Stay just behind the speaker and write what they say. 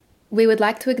We would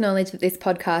like to acknowledge that this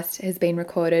podcast has been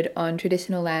recorded on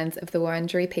traditional lands of the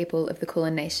Wurundjeri people of the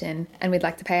Kulin Nation, and we'd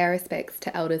like to pay our respects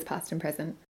to elders past and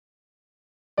present.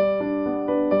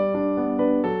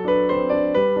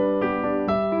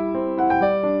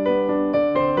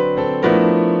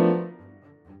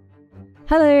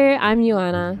 Hello, I'm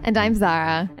Ioana. And I'm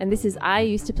Zara. And this is I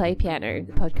Used to Play Piano,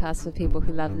 the podcast for people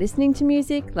who love listening to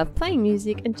music, love playing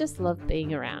music, and just love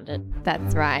being around it.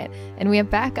 That's right. And we are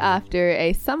back after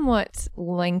a somewhat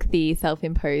lengthy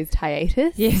self-imposed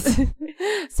hiatus. Yes.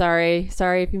 Sorry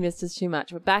if you missed us too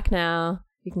much. We're back now.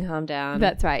 You can calm down.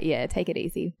 That's right. Yeah, take it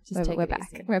easy. We're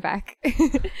back. We're back.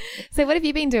 So what have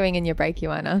you been doing in your break,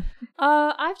 Ioana?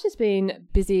 I've just been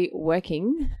busy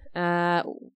working.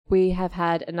 We have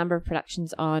had a number of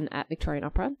productions on at Victorian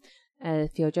Opera.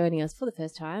 If you're joining us for the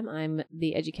first time, I'm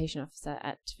the education officer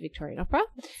at Victorian Opera.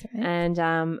 That's right.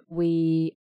 And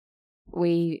we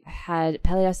had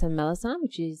Pelléas and Melisande,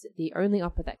 which is the only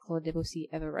opera that Claude Debussy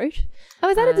ever wrote. Oh,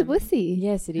 is that a Debussy?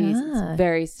 Yes, it is. It's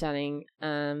very stunning.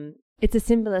 It's a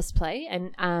symbolist play,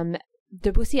 and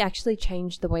Debussy actually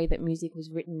changed the way that music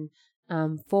was written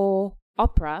for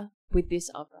opera with this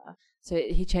opera. So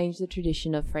he changed the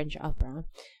tradition of French opera.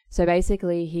 So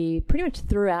basically, he pretty much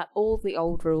threw out all the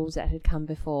old rules that had come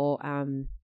before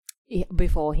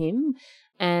him,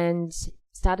 and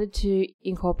started to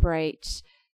incorporate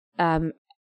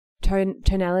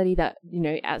tonality that,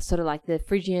 sort of like the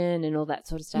Phrygian and all that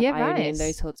sort of stuff. Yeah, right. And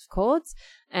those sorts of chords,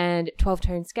 and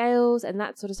 12-tone scales and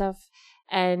that sort of stuff.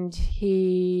 And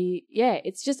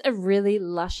it's just a really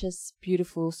luscious,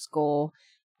 beautiful score,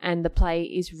 and the play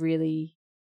is really.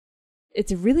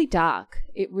 It's really dark.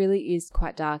 It really is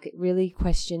quite dark. It really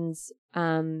questions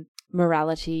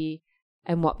morality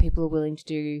and what people are willing to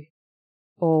do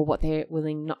or what they're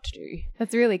willing not to do.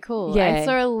 That's really cool. Yeah. I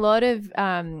saw a lot of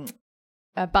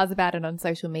buzz about it on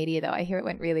social media, though. I hear it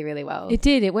went really, really well. It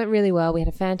did. It went really well. We had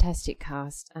a fantastic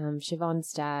cast. Siobhan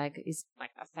Stagg is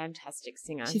like a fantastic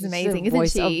singer. She's amazing, isn't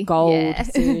voice she? of gold, Yeah.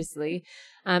 seriously.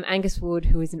 Angus Wood,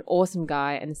 who is an awesome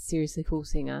guy and a seriously cool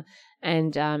singer.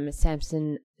 And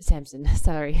Samuel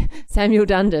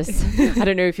Dundas. I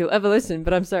don't know if you'll ever listen,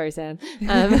 but I'm sorry, Sam.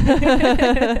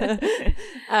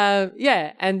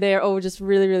 And they're all just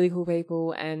really, really cool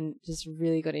people and just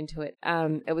really got into it.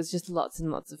 It was just lots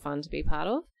and lots of fun to be part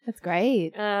of. That's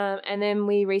great. And then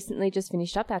we recently just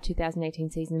finished up our 2018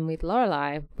 season with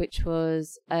Lorelei, which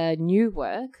was a new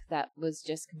work that was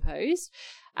just composed.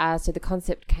 So the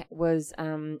concept was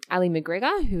Ali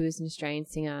McGregor, who is an Australian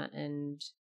singer and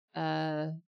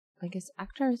I guess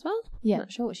actor as well. Yeah. I'm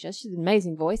not sure what she does. She's an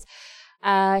amazing voice.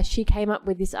 She came up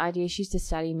with this idea. She used to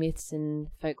study myths and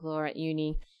folklore at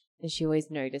uni, and she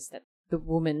always noticed that the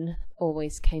woman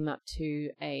always came up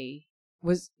to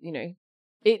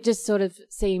it just sort of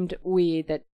seemed weird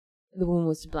that the woman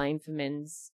was to blame for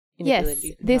men's inability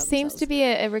to control there seems themselves. to be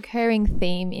a recurring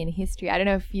theme in history. I don't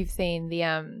know if you've seen the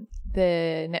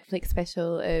Netflix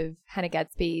special of Hannah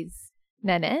Gadsby's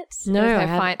Nanette. No, I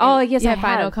haven't. Her I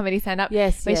final have. comedy stand-up.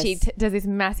 Yes, where yes. she does this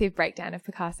massive breakdown of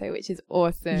Picasso, which is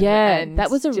awesome. Yeah, and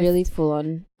that was really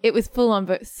full-on. It was full-on,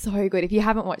 but so good. If you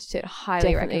haven't watched it,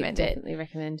 highly recommend it. Definitely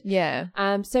recommend. Yeah.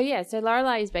 So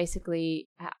Lorelei is basically,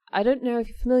 I don't know if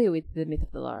you're familiar with the myth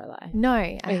of the Lorelei. No.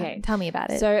 Okay. Tell me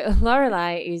about it. So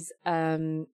Lorelei is,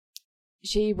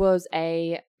 she was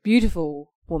a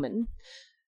beautiful woman,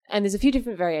 and there's a few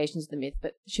different variations of the myth,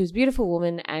 but she was a beautiful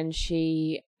woman, and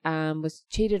she was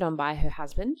cheated on by her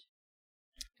husband,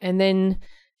 and then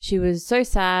she was so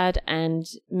sad, and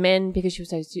men, because she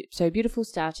was so beautiful,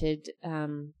 started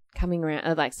coming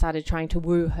around, started trying to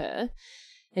woo her,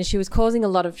 and she was causing a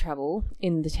lot of trouble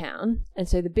in the town. And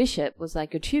so the bishop was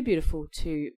like, "You're too beautiful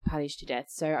to punish to death,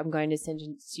 so I'm going to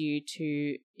sentence you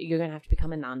to, you're going to have to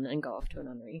become a nun and go off to a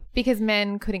nunnery." Because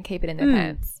men couldn't keep it in their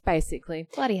pants. Basically.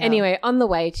 Bloody hell. Anyway, on the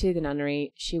way to the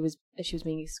nunnery, she was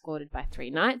being escorted by 3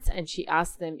 knights, and she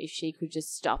asked them if she could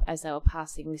just stop as they were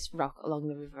passing this rock along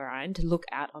the River Rhine to look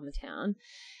out on the town.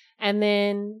 And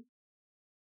then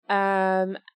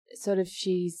sort of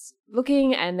she's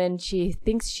looking, and then she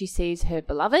thinks she sees her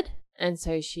beloved, and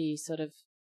so she sort of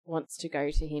wants to go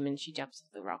to him, and she jumps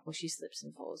off the rock, or she slips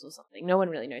and falls or something. No one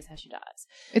really knows how she dies.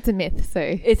 It's a myth, so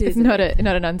it's not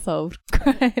an unsolved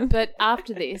crime. But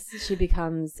after this, she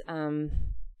becomes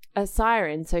a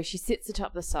siren, so she sits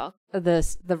atop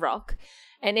the rock,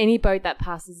 and any boat that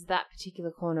passes that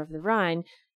particular corner of the Rhine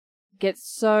gets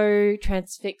so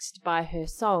transfixed by her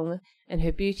song and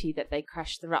her beauty that they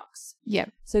crash the rocks. Yeah.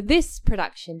 So this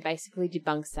production basically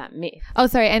debunks that myth. Oh,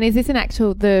 sorry. And is this an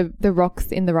actual, the rocks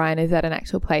in the Rhine, is that an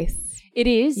actual place? It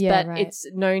is, Yeah, but right. it's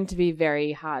known to be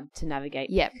very hard to navigate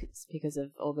Yep. because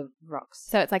of all the rocks.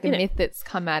 So it's like a You know. myth that's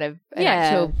come out of an Yeah.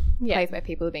 actual Yeah. place where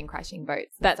people have been crashing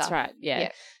boats. And That's stuff. right, yeah.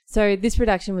 Yeah. So this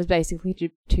production was basically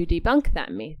to debunk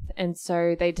that myth. And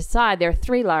so they decide there are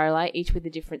 3 Lorelei, each with a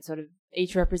different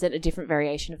each represent a different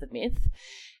variation of the myth.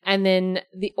 And then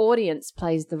the audience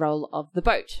plays the role of the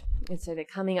boat. And so they're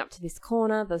coming up to this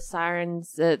corner, the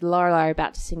sirens, the Lorelei are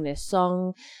about to sing their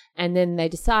song. And then they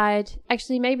decide,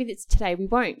 actually, maybe it's today, we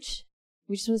won't.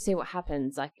 We just want to see what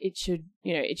happens. Like, it should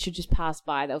just pass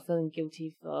by. They were feeling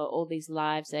guilty for all these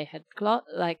lives they had, all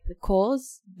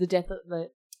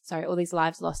these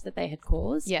lives lost that they had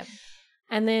caused. Yeah.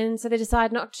 And then, so they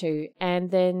decide not to.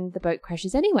 And then the boat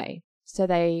crashes anyway. So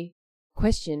they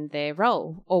question their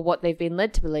role, or what they've been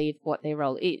led to believe what their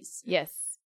role is. Yes.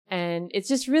 And it's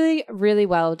just really, really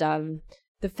well done.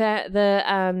 The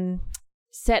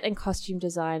set and costume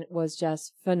design was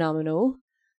just phenomenal.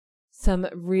 Some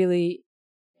really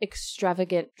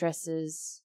extravagant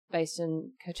dresses based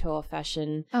on couture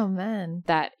fashion. Oh, man.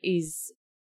 That is,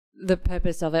 the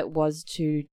purpose of it was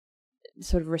to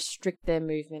sort of restrict their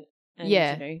movement and,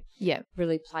 Yeah. Yeah.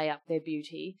 really play up their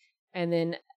beauty. And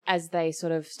then as they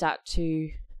sort of start to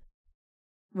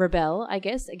rebel, I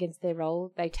guess, against their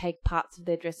role, they take parts of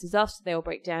their dresses off, so they all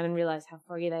break down and realize how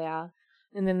froggy they are.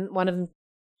 And then one of them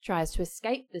tries to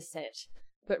escape the set,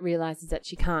 but realizes that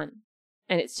she can't.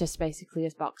 And it's just basically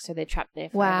a box, so they're trapped there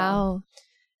forever. Wow.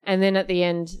 And then at the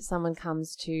end, someone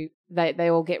comes to, they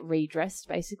all get redressed,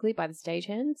 basically, by the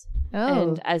stagehands. Oh.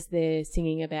 And as they're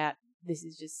singing about, this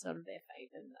is just sort of their fate,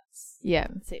 and that's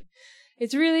it.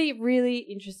 It's really, really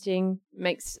interesting.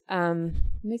 Makes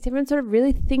everyone sort of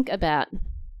really think about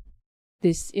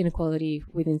this inequality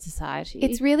within society.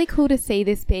 It's really cool to see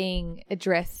this being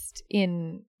addressed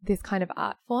in this kind of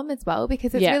art form as well,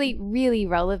 because it's really, really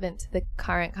relevant to the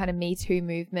current kind of Me Too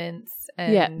movements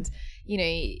and, you know,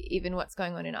 even what's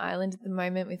going on in Ireland at the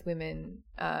moment with women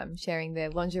sharing their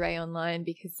lingerie online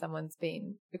because someone's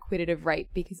been acquitted of rape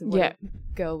because of what a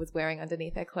girl was wearing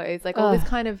underneath their clothes. Like all this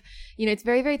kind of, you know, it's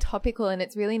very, very topical, and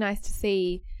it's really nice to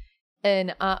see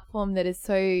an art form that is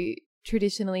so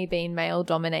traditionally been male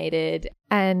dominated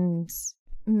and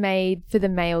made for the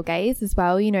male gaze as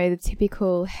well. You know, the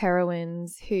typical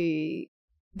heroines who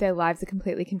their lives are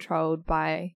completely controlled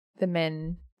by the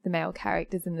men, the male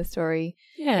characters in the story.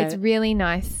 Yeah. It's really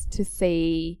nice to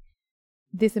see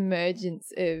this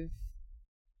emergence of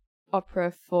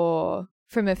opera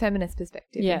from a feminist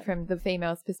perspective and from the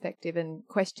female's perspective, and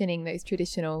questioning those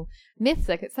traditional myths.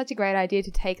 Like, it's such a great idea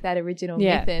to take that original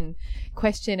myth and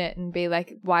question it and be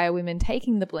like, why are women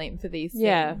taking the blame for these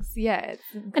things? Yeah. It's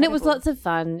incredible. And it was lots of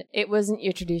fun. It wasn't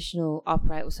your traditional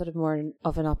opera. It was sort of more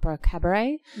of an opera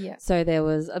cabaret. Yeah. So there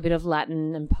was a bit of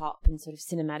Latin and pop and sort of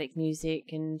cinematic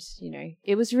music, and, you know,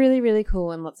 it was really, really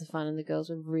cool and lots of fun, and the girls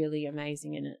were really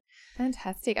amazing in it.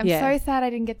 Fantastic. I'm so sad I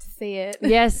didn't get to see it.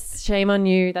 Yes, shame on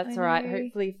you. That's I all right. know.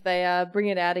 Hopefully if they bring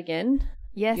it out again,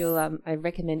 Yes. you'll I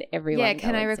recommend everyone Yeah, go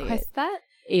can I and see request it, that?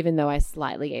 even though I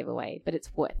slightly gave away, but it's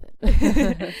worth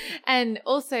it. And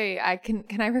also, I can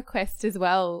I request as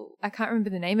well, I can't remember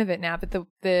the name of it now, but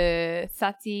the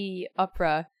Satie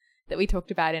opera that we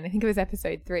talked about in, I think it was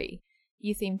episode 3.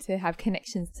 You seem to have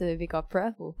connections to Vic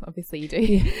Opera. Well, obviously you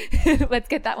do. Let's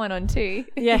get that one on too.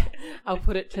 Yeah, I'll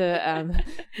put it to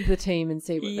the team and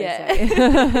see what they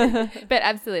say. But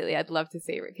absolutely, I'd love to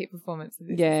see a repeat performance of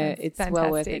this. Yeah, Sounds it's fantastic.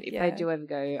 well worth it. If Yeah. they do ever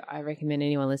go, I recommend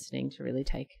anyone listening to really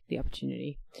take the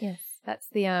opportunity. Yes, that's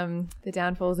the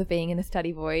downfalls of being in a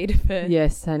study void for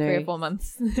Yes, I know. 3 or 4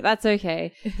 months. That's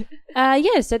okay.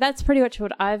 So that's pretty much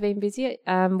what I've been busy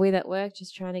with at work,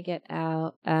 just trying to get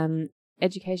our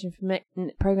education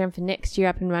program for next year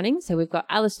up and running. So we've got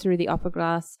Alice Through the Opera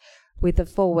Glass with the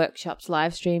 4 workshops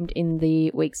live streamed in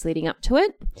the weeks leading up to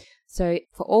it. So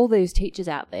for all those teachers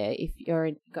out there, if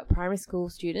you've got primary school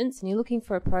students and you're looking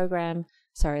for a program,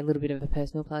 sorry, a little bit of a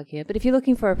personal plug here, but if you're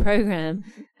looking for a program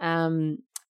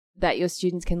that your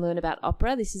students can learn about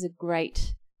opera, this is a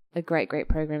great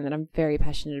program that I'm very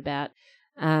passionate about.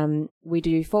 We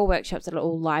do 4 workshops that are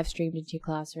all live streamed into your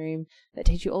classroom that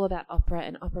teach you all about opera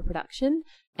and opera production,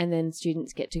 and then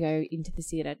students get to go into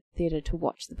the theatre to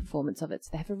watch the performance of it. So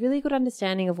they have a really good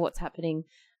understanding of what's happening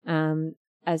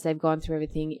as they've gone through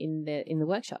everything in the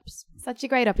workshops. Such a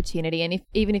great opportunity. And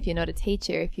even if you're not a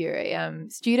teacher, if you're a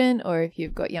student, or if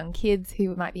you've got young kids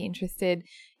who might be interested,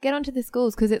 get onto the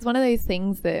schools, because it's one of those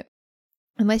things that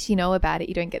unless you know about it,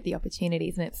 you don't get the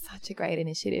opportunities, and it's such a great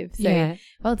initiative. So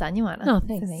well done, Joanna. Oh,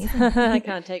 thanks. It's amazing. I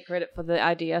can't take credit for the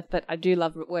idea, but I do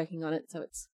love working on it, so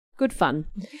it's good fun.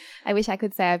 I wish I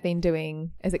could say I've been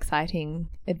doing as exciting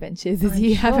adventures as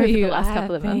you have over the last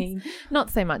couple of months. Not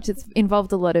so much. It's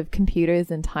involved a lot of computers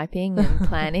and typing and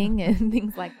planning and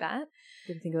things like that.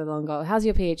 Didn't think of the long goal. How's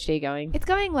your PhD going? It's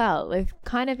going well. We've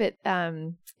kind of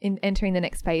in entering the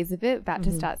next phase of it, about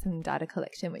to start some data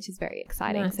collection, which is very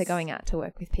exciting. Nice. So going out to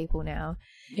work with people now,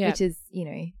 which is, you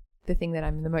know, the thing that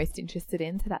I'm the most interested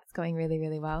in. So that's going really,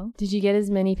 really well. Did you get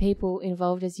as many people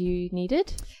involved as you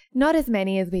needed? Not as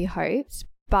many as we hoped,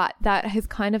 but that has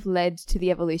kind of led to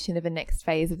the evolution of a next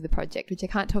phase of the project, which I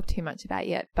can't talk too much about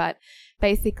yet. But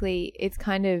basically it's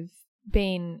kind of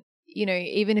been, you know,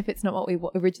 even if it's not what we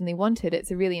originally wanted, it's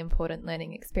a really important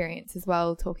learning experience as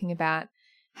well, talking about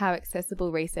how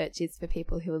accessible research is for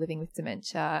people who are living with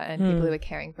dementia and people who are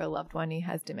caring for a loved one who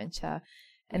has dementia,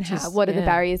 and what are the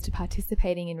barriers to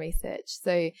participating in research.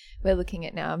 So we're looking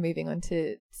at now moving on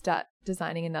to start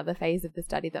designing another phase of the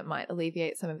study that might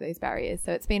alleviate some of those barriers.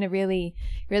 So it's been a really,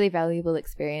 really valuable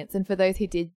experience. And for those who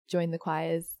did join the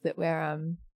choirs that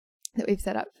we've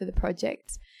set up for the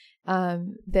project,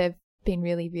 they've been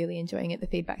really, really enjoying it. The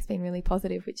feedback's been really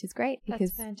positive, which is great,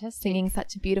 because singing's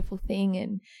such a beautiful thing,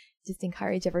 and just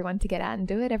encourage everyone to get out and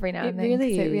do it every now and then.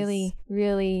 Really is. It really,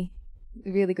 really,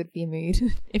 really good for your mood,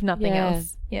 if nothing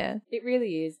else. Yeah, it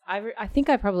really is. I think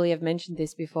I probably have mentioned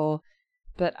this before,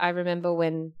 but I remember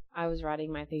when I was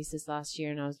writing my thesis last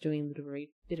year and I was doing a little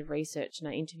bit of research, and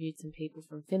I interviewed some people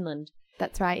from Finland.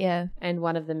 That's right, yeah. And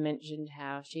one of them mentioned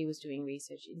how she was doing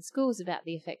research in schools about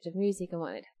the effect of music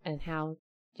and how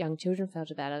young children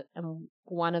felt about it. And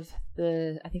one of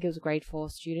I think it was a grade 4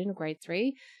 student or grade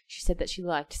 3, she said that she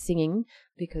liked singing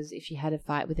because if she had a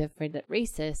fight with her friend at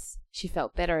recess, she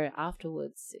felt better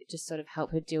afterwards. It just sort of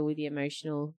helped her deal with the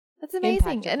emotional. That's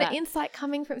amazing. And an insight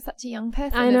coming from such a young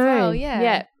person I know. As well.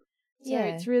 Yeah. So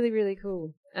it's really, really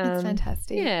cool. It's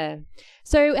fantastic. Yeah.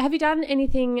 So have you done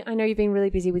anything? I know you've been really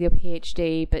busy with your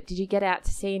PhD, but did you get out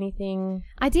to see anything?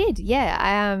 I did,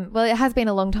 yeah. Well, it has been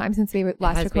a long time since we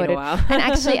last recorded. Been a while. And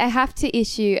actually, I have to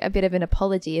issue a bit of an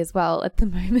apology as well at the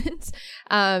moment,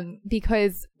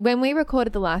 because when we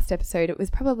recorded the last episode, it was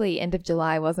probably end of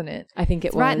July, wasn't it? I think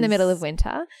it was. Right in the middle of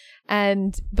winter.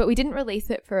 But we didn't release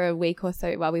it for a week or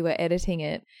so while we were editing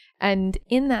it. And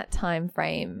in that time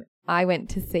frame, I went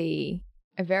to see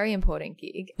a very important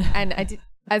gig, and I did,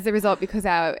 as a result, because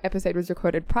our episode was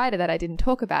recorded prior to that, I didn't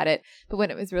talk about it. But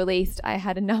when it was released, I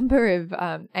had a number of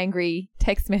angry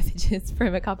text messages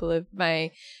from a couple of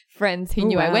my friends who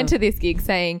knew I went to this gig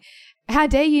saying, how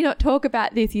dare you not talk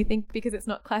about this? You think because it's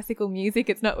not classical music,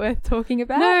 it's not worth talking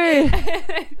about? No.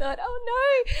 I thought,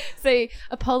 oh no. So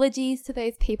apologies to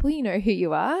those people. You know who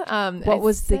you are. What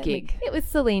was the gig? It was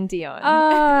Celine Dion.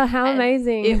 Oh, how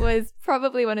amazing. It was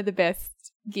probably one of the best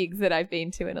gigs that I've been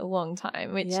to in a long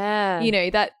time, which, you know,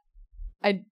 that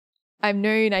I'm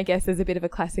known, I guess, as a bit of a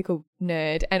classical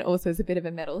nerd and also as a bit of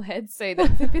a metalhead. So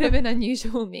that's a bit of an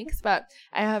unusual mix, but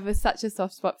I have such a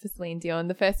soft spot for Celine Dion.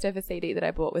 The first ever CD that I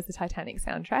bought was the Titanic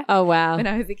soundtrack. Oh, wow. When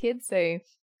I was a kid. So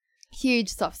huge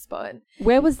soft spot.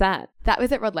 Where was that? That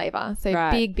was at Rod Laver. So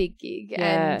big gig.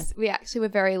 Yeah. And we actually were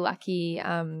very lucky.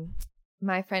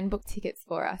 My friend booked tickets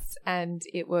for us, and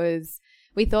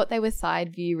we thought they were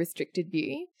side view, restricted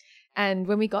view. And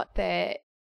when we got there,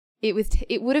 it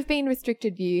would have been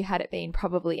restricted view had it been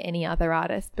probably any other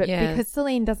artist. But because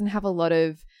Celine doesn't have a lot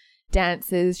of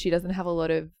dances, she doesn't have a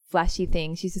lot of flashy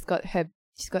things. She's got,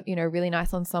 you know, a really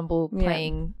nice ensemble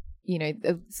playing, you know,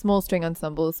 a small string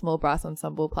ensemble, small brass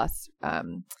ensemble, plus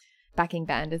backing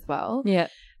band as well. Yeah.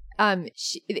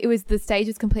 The stage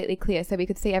was completely clear, so we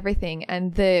could see everything.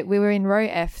 And we were in row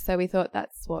F, so we thought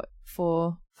that's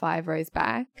 4-5 rows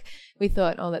back. We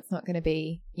thought, oh, that's not going to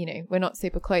be, you know, we're not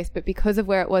super close. But because of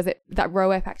where it was, that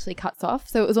row F actually cuts off.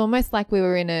 So it was almost like we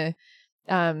were in a,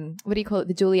 what do you call it?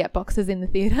 The Juliet boxes in the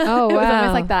theatre. Oh, wow. It was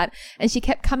almost like that. And she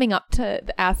kept coming up to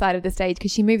our side of the stage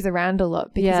because she moves around a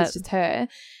lot because it's just her.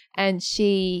 And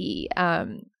she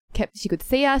could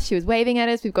see us. She was waving at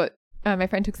us. We've got, my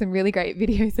friend took some really great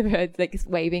videos of her like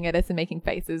waving at us and making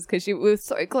faces because she was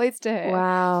so close to her.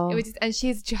 Wow. It was and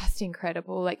she's just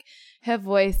incredible. Like her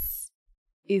voice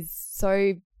is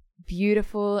so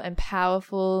beautiful and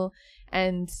powerful,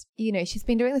 and you know, she's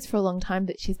been doing this for a long time,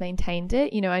 but she's maintained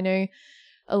it. You know, I know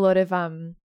a lot of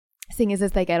singers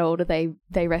as they get older,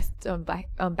 they rest on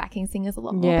backing singers a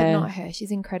lot more, but not her.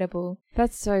 She's incredible.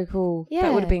 That's so cool. Yeah.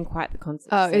 That would have been quite the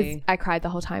concert. I cried the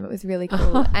whole time. It was really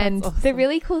cool. And awesome. The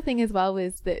really cool thing as well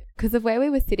was that because of where we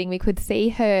were sitting, we could see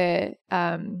her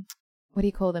what do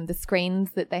you call them? The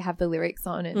screens that they have the lyrics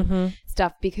on and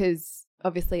stuff, because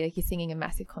obviously like you're singing a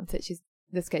massive concert.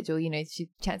 The schedule, you know,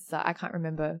 chances are I can't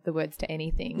remember the words to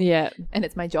anything. Yeah. And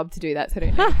it's my job to do that, so I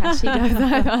don't know how she does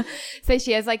either. So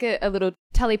she has like a little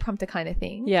teleprompter kind of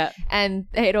thing. Yeah. And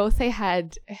it also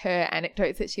had her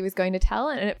anecdotes that she was going to tell.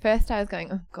 And at first I was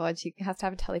going, oh God, she has to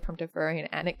have a teleprompter for her own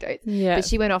anecdotes. Yeah. But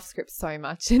she went off script so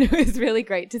much and it was really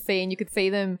great to see. And you could see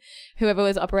them, whoever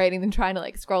was operating them, trying to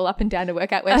like scroll up and down to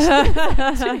work out where she was.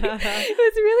 It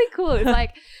was really cool. It's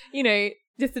like, you know,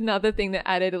 just another thing that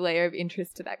added a layer of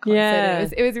interest to that concert. Yeah.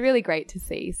 It was really great to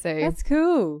see. So that's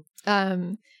cool.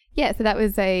 Yeah, so that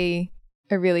was a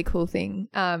really cool thing.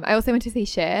 I also went to see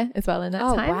Cher as well in that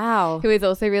time. Oh, wow. Who was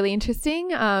also really interesting.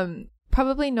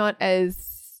 Probably not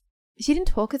as, she didn't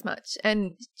talk as much.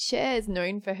 And Cher is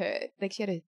known for her, like she had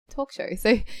a talk show.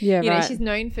 So, you know, she's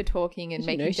known for talking and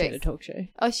making jokes. She had a talk show.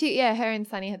 Oh, her and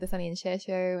Sunny had the Sunny and Cher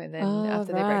show. And then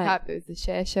after they broke up, it was the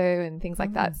Cher show and things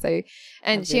like that. So,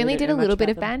 and she only did a little bit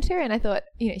of banter. And I thought,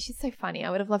 you know, she's so funny. I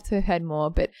would have loved to have heard more,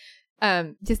 but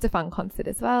just a fun concert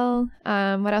as well.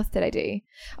 What else did I do?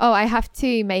 Oh, I have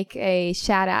to make a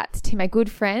shout out to my good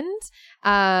friend,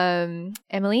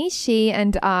 Emily. She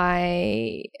and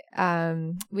I,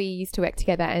 we used to work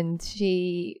together, and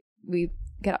we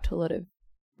get up to a lot of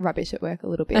rubbish at work a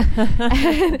little bit.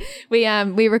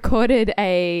 And we recorded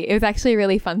it was actually a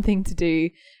really fun thing to do.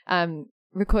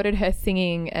 Recorded her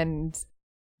singing, and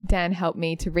Dan helped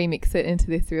me to remix it into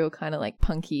this real kind of like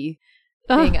punky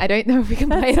thing. I don't know if we can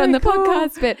play it on the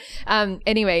podcast, but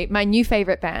anyway, my new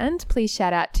favorite band, please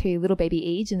shout out to Little Baby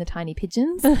Eage and the Tiny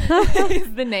Pigeons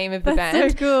is the name of the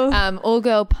band. So cool. All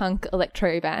girl punk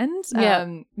electro band.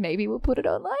 Yeah. Maybe we'll put it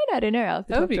online. I don't know. I'll have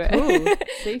to that talk would be to her.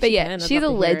 Cool. But yeah, she's a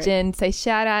legend. So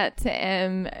shout out to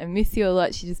Em. I miss you a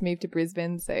lot. She just moved to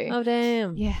Brisbane. So oh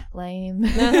damn. Yeah, lame.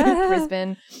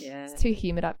 Brisbane. Yeah. It's too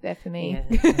humid up there for me.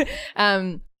 Yeah.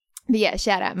 But yeah,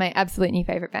 shout out, my absolute new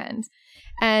favorite band.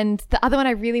 And the other one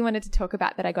I really wanted to talk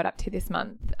about that I got up to this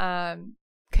month,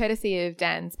 courtesy of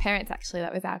Dan's parents, actually,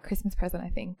 that was our Christmas present, I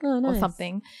think, or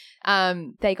something.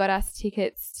 They got us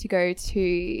tickets to go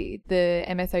to the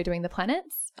MSO Doing the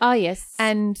Planets. Oh, yes.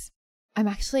 And I'm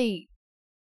actually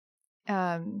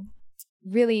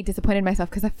really disappointed in myself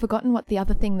because I've forgotten what the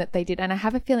other thing that they did. And I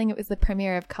have a feeling it was the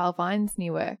premiere of Carl Vine's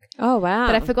new work. Oh, wow.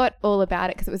 But I forgot all about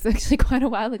it because it was actually quite a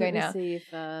while ago now. Let me see if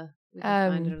we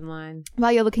can find it online.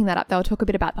 While you're looking that up, they'll talk a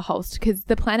bit about The Holst, because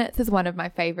The Planets is one of my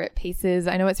favourite pieces.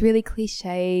 I know it's really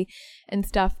cliche and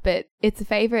stuff, but it's a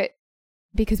favourite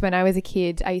because when I was a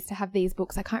kid, I used to have these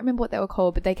books. I can't remember what they were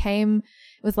called, but it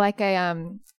was like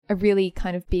a really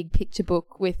kind of big picture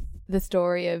book with the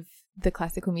story of the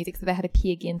classical music. So they had a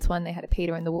Peer Gynt one, they had a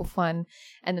Peter and the Wolf one,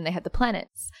 and then they had the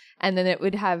planets. And then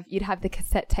you'd have the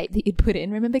cassette tape that you'd put in.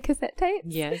 Remember cassette tapes?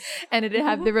 Yes. And it'd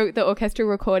have the orchestral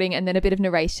recording and then a bit of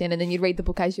narration, and then you'd read the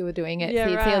book as you were doing it. Yeah,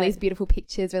 so you'd see all these beautiful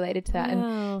pictures related to that.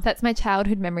 Wow. And so that's my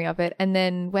childhood memory of it. And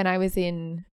then when I was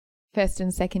in first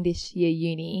and second-ish year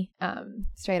uni,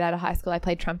 straight out of high school, I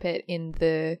played trumpet in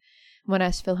the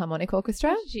Monash Philharmonic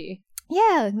Orchestra. Did you?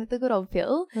 Yeah, with the good old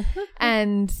Phil.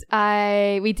 And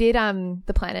we did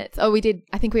the planets.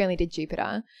 I think we only did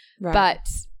Jupiter. Right. But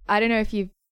I don't know if you've,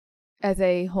 as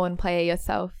a horn player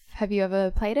yourself, have you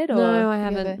ever played it? Or no, I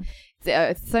haven't.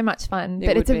 It's so much fun.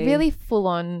 But it's a really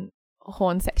full-on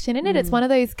horn section in it. It's one of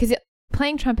those, because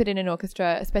playing trumpet in an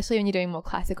orchestra, especially when you're doing more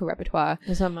classical repertoire,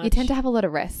 you tend to have a lot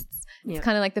of rests. It's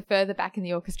kind of like the further back in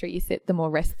the orchestra you sit, the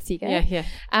more rests you get. Yeah.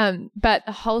 But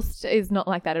the Holst is not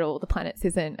like that at all. The Planets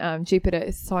isn't. Jupiter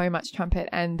is so much trumpet,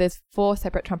 and there's 4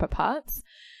 separate trumpet parts.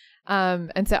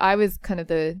 And so I was kind of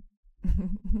the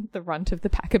runt of the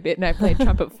pack a bit, and I played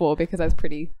trumpet 4 because I was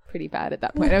pretty bad at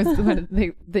that point. I was one of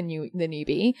the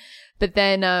newbie. But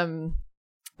then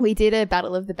we did a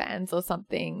Battle of the Bands or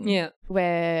something. Yeah.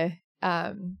 Where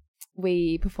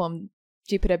we performed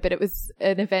Jupiter, but it was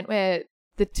an event where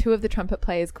the 2 of the trumpet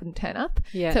players couldn't turn up.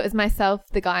 Yeah. So it was myself,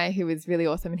 the guy who was really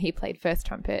awesome, and he played first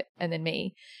trumpet, and then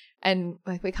me. And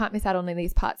like we can't miss out on any of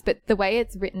these parts. But the way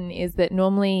it's written is that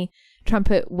normally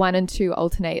trumpet 1 and 2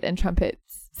 alternate, and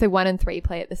trumpets, so 1 and 3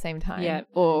 play at the same time. Yeah.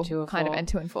 Or and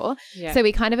 2 and 4. Yeah. So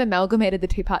we kind of amalgamated the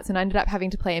 2 parts, and I ended up having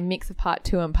to play a mix of part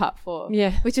 2 and part 4.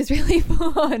 Yeah. Which is really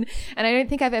fun. And I don't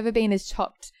think I've ever been as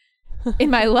chopped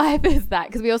in my life as that,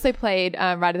 because we also played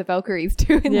Ride of the Valkyries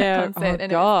too in that concert. Oh,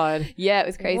 God. It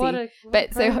was crazy. What a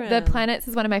so program. the Planets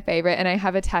is one of my favorite, and I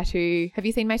have a tattoo. Have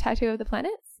you seen my tattoo of the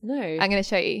Planets? No. I'm going to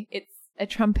show you. It's a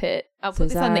trumpet. I'll put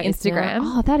this on the Instagram.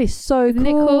 Oh, that is so Isn't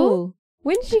it cool?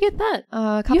 When did you get that?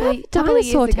 A couple of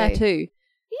dinosaur years ago. tattoo.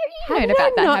 You've known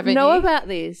about that, haven't you? Know about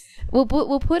this? We'll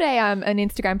put an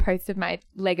Instagram post of my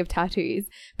leg of tattoos,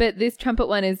 but this trumpet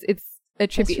one it's a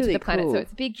tribute really to the planet. cool. So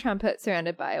it's a big trumpet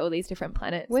surrounded by all these different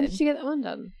planets. When did you get that one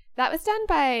done? That was done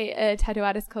by a tattoo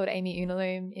artist called Amy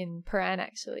Unalum in Paran,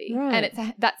 actually. Right.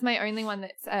 And that's my only one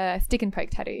that's a stick and poke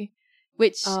tattoo,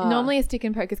 which normally a stick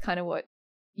and poke is kind of what,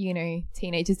 you know,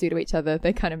 teenagers do to each other.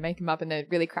 They kind of make them up and they're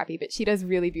really crappy, but she does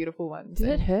really beautiful ones. Did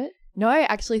it hurt? No,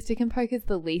 actually, stick and poke is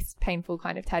the least painful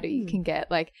kind of tattoo you can get.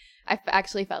 Like, I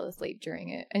actually fell asleep during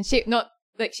it. And she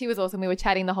was awesome. We were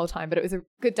chatting the whole time, but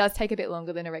it does take a bit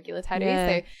longer than a regular tattoo. Yeah.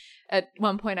 So at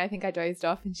one point, I think I dozed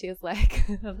off and she was like,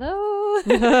 hello.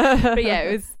 But yeah,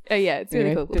 it's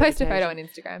really cool. We'll post a photo on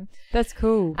Instagram. That's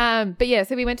cool. But yeah,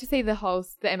 so we went to see the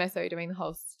MSO doing the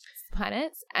whole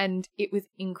planets, and it was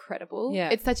incredible. Yeah.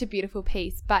 It's such a beautiful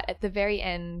piece. But at the very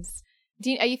end,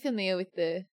 are you familiar with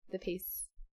the piece?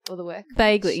 Or the work?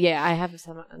 Vaguely, yeah. I have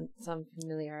some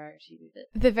familiarity with it.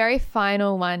 The very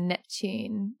final one,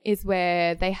 Neptune, is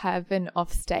where they have an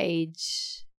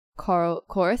offstage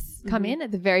chorus come in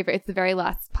at the it's the very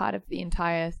last part of the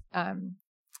entire.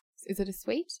 Is it a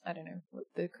suite? I don't know what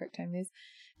the correct term is,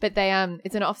 but they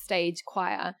it's an offstage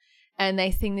choir, and they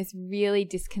sing this really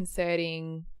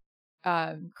disconcerting,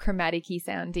 chromatic-y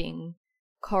sounding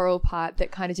choral part that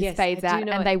kind of just fades out,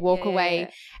 and they walk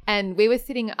away. And we were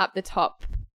sitting up the top.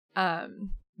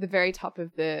 The very top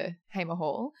of the Hamer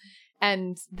Hall,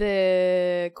 and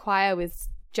the choir was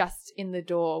just in the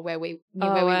door where we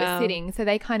were sitting, so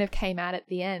they kind of came out at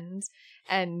the end,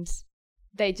 and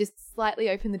they just slightly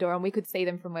opened the door and we could see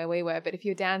them from where we were, but if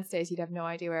you're downstairs you'd have no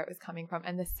idea where it was coming from,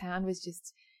 and the sound was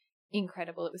just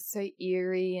incredible. It was so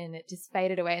eerie, and it just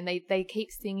faded away, and they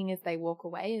keep singing as they walk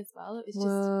away as well. It was just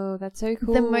Whoa, that's so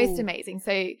cool. the most amazing.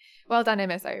 So well done,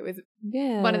 MSO. It was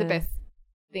one of the best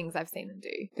things I've seen them do.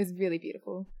 It was really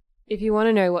beautiful. If you want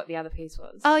to know what the other piece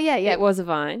was. Oh, yeah. It was a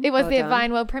Vine. It was the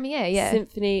Vine World Premiere, yeah.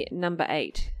 Symphony No.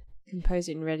 8, composed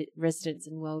in residence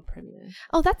and world premiere.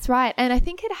 Oh, that's right. And I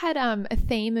think it had a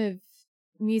theme of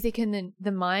music in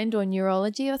the mind or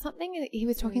neurology or something. He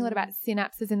was talking a lot about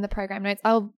synapses in the program notes.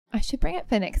 I should bring it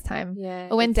for next time. Yeah.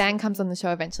 Or when Dan comes on the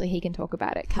show eventually, he can talk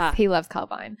about it, because he loves Carl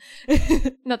Vine.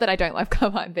 Not that I don't love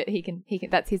Carl Vine, but he can.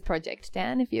 That's his project,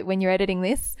 Dan. When you're editing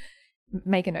this,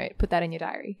 make a note, put that in your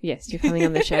diary. Yes, you're coming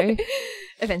on the show.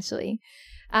 Eventually.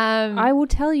 I will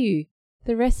tell you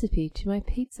the recipe to my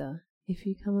pizza if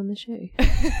you come on the show.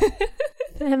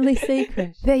 Family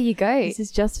secret. There you go. This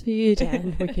is just for you,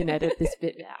 Dan. We can edit this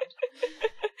bit out.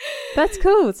 That's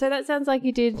cool. So that sounds like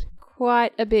you did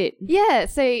quite a bit. Yeah,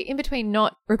 so in between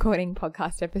not recording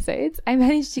podcast episodes, I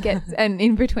managed to get, and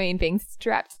in between being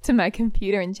strapped to my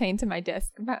computer and chained to my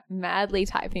desk, madly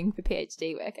typing for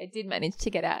PhD work, I did manage to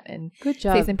get out and good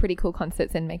job. See some pretty cool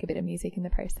concerts and make a bit of music in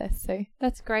the process. So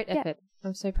that's great effort.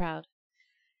 I'm so proud.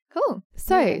 Cool.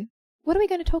 So what are we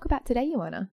going to talk about today,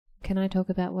 Ioana? Can I talk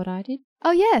about what I did?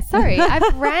 Oh, yeah. Sorry.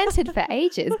 I've ranted for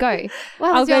ages. Go.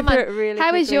 Well, I'll go through it really quickly.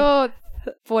 How was your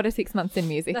 4 to 6 months in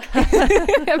music?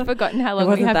 I've forgotten how long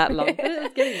we have. It wasn't that long. But it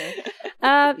was getting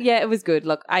there. Yeah, it was good.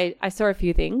 Look, I saw a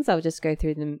few things. I'll just go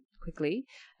through them quickly.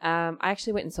 I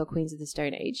actually went and saw Queens of the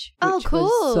Stone Age. Which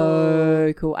was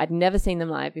so cool. I'd never seen them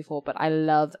live before, but I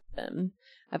love them.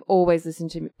 I've always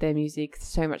listened to their music.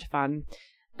 So much fun.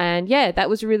 And yeah, that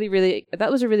was a really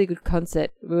good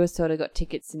concert. We sort of got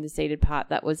tickets in the seated part.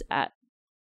 That was at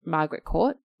Margaret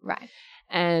Court. Right.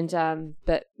 And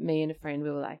but me and a friend, we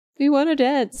were like, we want to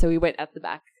dance. So we went at the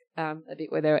back a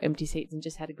bit where there were empty seats and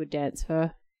just had a good dance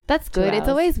for That's good. It's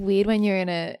always weird when you're in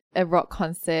a rock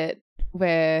concert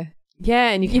where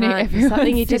and you know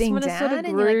something you just want to sort of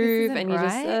groove, like, and you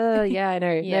just I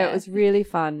know. Yeah, it was really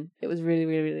fun. It was really,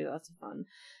 really, really lots of fun.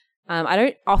 I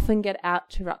don't often get out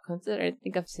to rock concert. I don't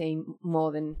think I've seen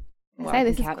more than. Say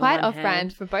this is quite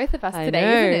off-brand for both of us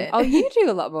today, isn't it? Oh, you do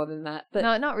a lot more than that. But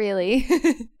no, not really.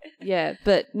 Yeah,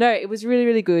 but no, it was really,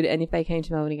 really good. And if they came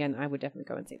to Melbourne again, I would definitely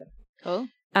go and see them. Cool.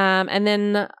 And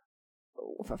then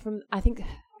from I think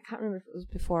I can't remember if it was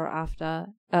before or after.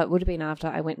 It would have been after.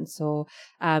 I went and saw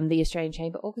the Australian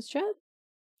Chamber Orchestra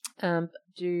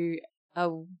do a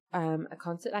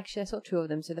concert. Actually, I saw 2 of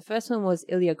them. So the first one was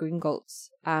Ilya Gringold's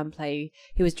play.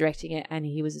 He was directing it, and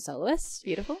he was a soloist.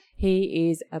 Beautiful. He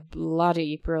is a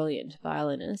bloody brilliant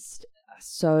violinist.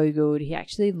 So good. He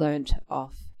actually learnt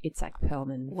off Itzhak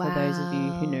Perlman, for those of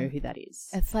you who know who that is.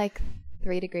 It's like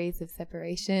 3 degrees of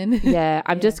separation. Yeah,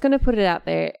 I'm just going to put it out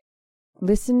there.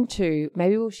 Listen to,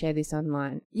 maybe we'll share this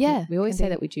online. Yeah. We always say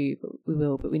that we do, but we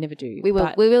will, but we never do. We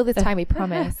will. We will this time, we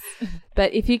promise.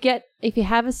 But if you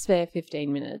have a spare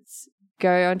 15 minutes,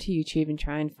 go onto YouTube and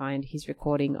try and find his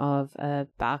recording of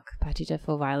Bach Partita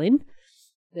for violin,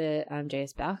 the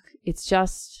J.S. Bach. It's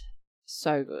just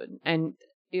so good. And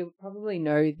you'll probably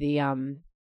know the,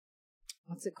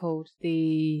 what's it called?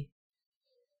 The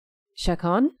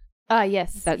Chacon. Ah,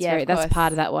 yes. That's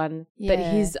part of that one. Yeah.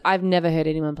 But I've never heard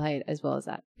anyone play it as well as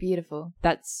that. Beautiful.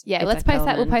 Let's post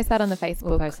that. We'll post that on the Facebook.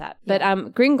 We'll post that. But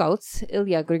Gringotts,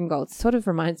 Ilya Gringotts sort of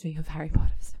reminds me of Harry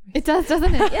Potter. It does,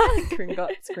 doesn't it? Yeah.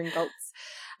 Gringotts.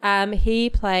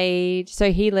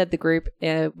 He led the group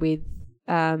with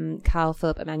Carl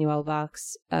Philipp Emanuel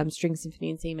Bach's String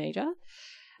Symphony in C major.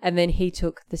 And then he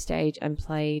took the stage and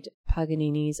played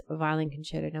Paganini's Violin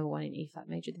Concerto No. 1 in E flat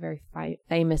major, the very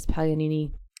famous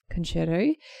Paganini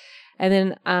concerto. And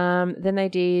then they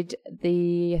did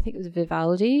I think it was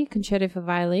Vivaldi Concerto for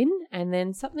Violin, and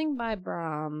then something by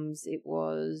Brahms. It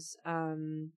was just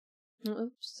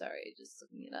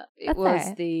looking it up. It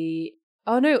wasn't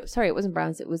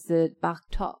Brahms. It was the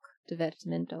Bartók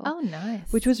Divertimento. Oh,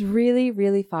 nice. Which was really,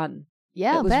 really fun.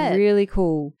 Yeah, it was really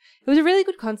cool. It was a really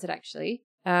good concert, actually.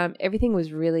 Everything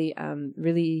was really,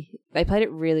 they played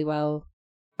it really well.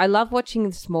 I love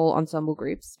watching small ensemble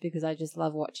groups because I just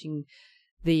love watching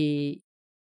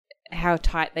how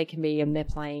tight they can be and they're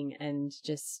playing, and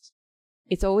just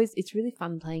it's really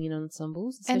fun playing in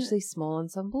ensembles, especially small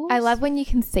ensembles. I love when you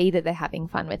can see that they're having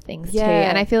fun with things too,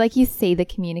 and I feel like you see the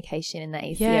communication in the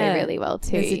ACO really well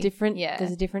too. There's a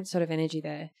different sort of energy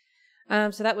there.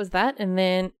 So that was that, and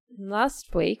then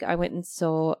last week I went and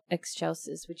saw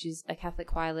Excelsis, which is a Catholic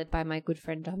choir led by my good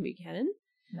friend Tom Buchanan.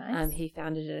 Nice. He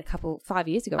founded it 5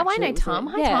 years ago. Oh, actually. I know Tom.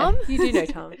 Hi, Tom. Tom. You do know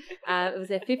Tom. It was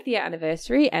their 50th year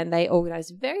anniversary, and they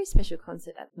organised a very special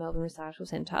concert at the Melbourne Recital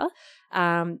Centre.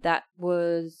 That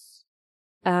was,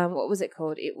 what was it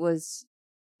called? It was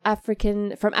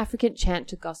From African Chant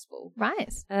to Gospel.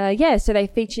 Right. So they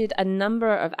featured a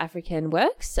number of African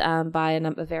works by a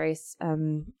number of various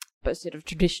both sort of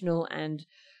traditional and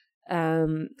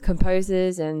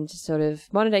composers and sort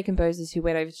of modern day composers who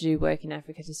went over to do work in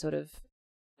Africa to sort of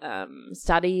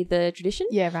study the tradition.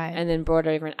 Yeah, right. And then brought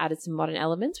it over and added some modern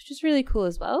elements, which was really cool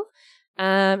as well.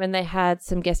 And they had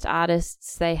some guest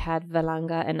artists. They had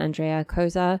Valanga and Andrea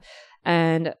Koza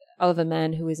and Oliver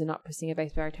Mann, who is an opera singer,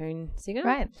 bass baritone singer.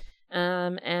 Right.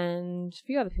 And a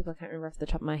few other people I can't remember off the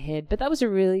top of my head. But that was a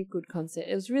really good concert.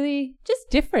 It was really just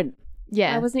different.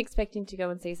 Yeah. I wasn't expecting to go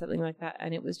and see something like that,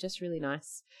 and it was just really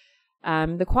nice.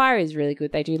 The choir is really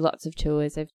good. They do lots of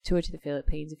tours. They've toured to the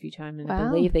Philippines a few times, and I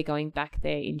believe they're going back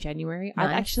there in January. Nice.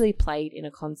 I've actually played in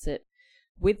a concert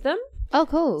with them. Oh,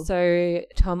 cool. So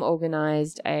Tom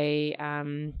organised a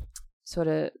Carl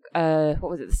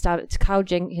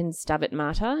Jenkins Stabat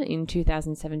Mater in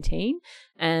 2017,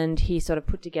 and he sort of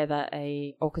put together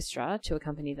an orchestra to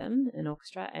accompany them, and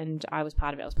I was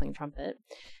part of it. I was playing trumpet.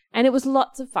 And it was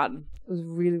lots of fun. It was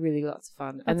really, really lots of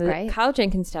fun. That's great. Carl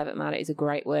Jenkins Stabat Mater is a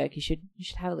great work. You should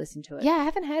have a listen to it. Yeah, I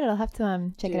haven't heard it. I'll have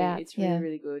to check it out. It's really,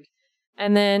 really good.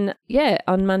 And then,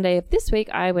 on Monday of this week,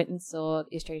 I went and saw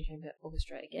the Australian Chamber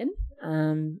Orchestra again.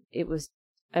 It was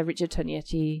Richard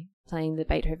Tognetti playing the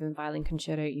Beethoven Violin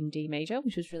Concerto in D major,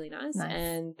 which was really nice.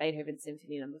 And Beethoven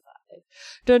Symphony No. 5.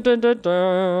 Dun, dun, dun,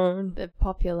 dun. The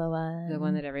popular one. The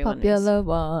one that everyone Popular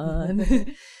one.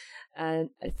 And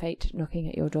Fate Knocking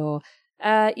at Your Door.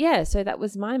 So that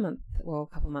was my month, a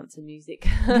couple months of music.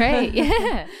 Great,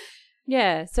 yeah.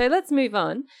 Yeah, so let's move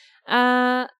on.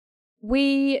 Zara,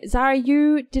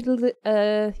 you did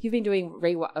you've been doing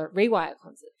Rewire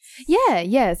concerts.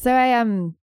 Yeah. So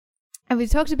and we've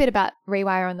talked a bit about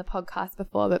Rewire on the podcast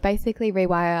before, but basically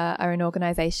Rewire are an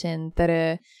organisation that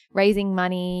are raising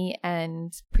money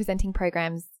and presenting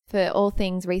programs for all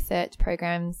things research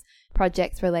programs,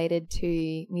 projects related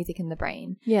to music and the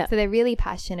brain. Yeah. So they're really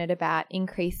passionate about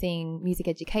increasing music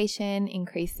education,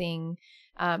 increasing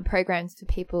programs for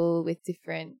people with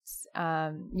different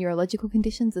neurological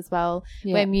conditions as well,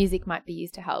 where music might be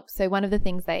used to help. So one of the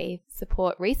things they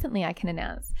support recently, I can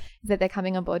announce, is that they're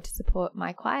coming on board to support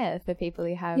my choir for people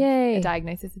who have a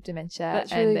diagnosis of dementia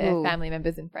and their family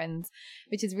members and friends,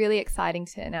 which is really exciting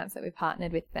to announce that we've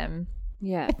partnered with them.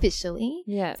 Yeah. Officially.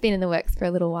 Yeah. It's been in the works for a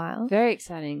little while. Very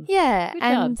exciting. Yeah. Good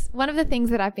and job. One of the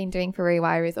things that I've been doing for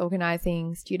Rewire is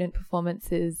organising student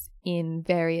performances in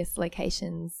various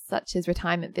locations, such as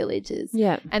retirement villages.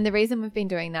 Yeah. And the reason we've been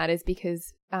doing that is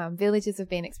because villages have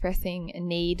been expressing a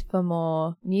need for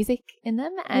more music in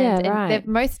them. And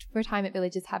most retirement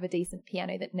villages have a decent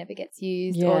piano that never gets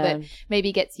used or that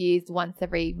maybe gets used once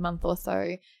every month or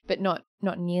so, but not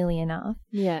nearly enough.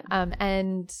 Yeah.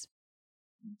 And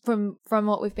from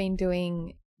what we've been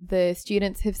doing, the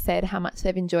students have said how much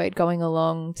they've enjoyed going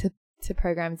along to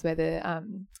programs where the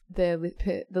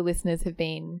listeners have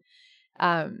been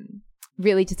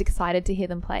really just excited to hear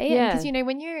them play. Yeah. Because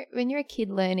when you're a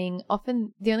kid learning,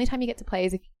 often the only time you get to play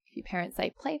is if your parents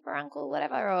say play for uncle,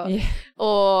 whatever,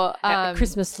 or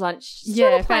Christmas lunch.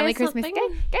 Family Christmas.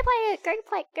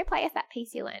 Go play us that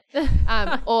piece you learned.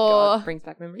 Or God, brings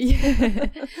back memories.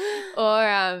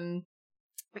 Or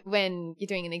when you're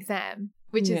doing an exam,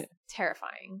 which is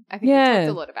terrifying. I think we talked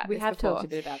a lot about this. We have talked a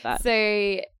bit about that.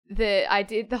 So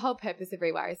the whole purpose of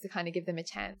Rewire is to kind of give them a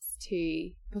chance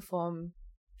to perform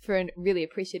for a really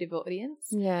appreciative audience.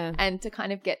 Yeah. And to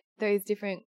kind of get those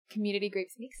different community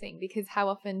groups mixing, because how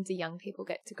often do young people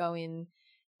get to go in,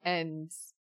 and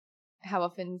how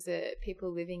often do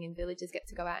people living in villages get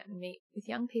to go out and meet with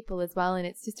young people as well? And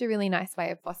it's just a really nice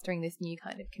way of fostering this new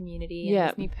kind of community and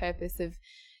this new purpose of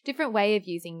different way of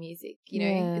using music. You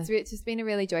know, it's just been a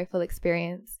really joyful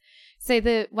experience. So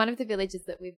one of the villages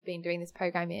that we've been doing this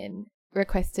program in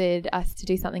requested us to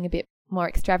do something a bit more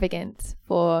extravagant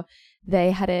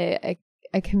they had a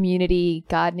community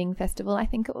gardening festival, I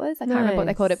think it was. I can't remember what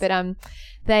they called it, but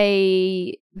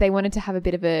they wanted to have a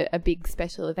bit of a big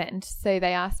special event. So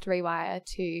they asked Rewire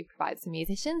to provide some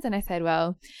musicians, and I said,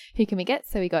 well, who can we get?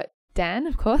 So we got Dan,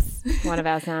 of course. One of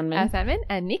our soundmen.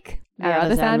 And Nick, our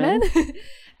other soundman.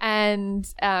 And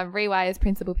Rewire's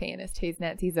principal pianist, who's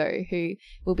Nancy Zoe, who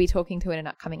we'll be talking to in an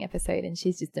upcoming episode, and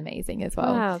she's just amazing as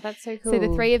well. Wow, that's so cool. So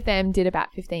the three of them did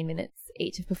about 15 minutes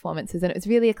each of performances, and it was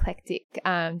really eclectic.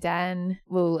 Dan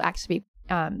will actually,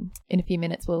 in a few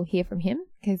minutes, we'll hear from him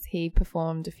because he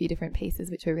performed a few different pieces,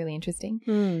 which were really interesting.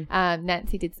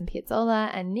 Nancy did some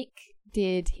Piazzolla, and Nick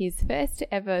did his first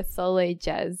ever solo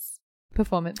jazz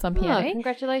performance on piano.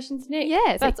 Congratulations, Nick.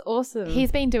 Yeah, that's awesome.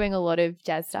 He's been doing a lot of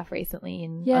jazz stuff recently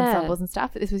in ensembles and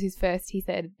stuff, but this was his first, he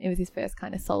said it was his first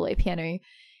kind of solo piano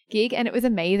gig, and it was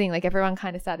amazing. Like, everyone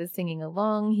kind of started singing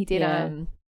along. He did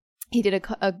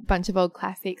a bunch of old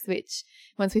classics, which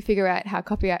once we figure out how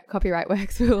copyright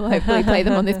works, we'll hopefully play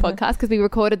them on this podcast, because we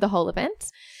recorded the whole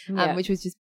event, which was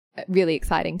just really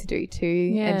exciting to do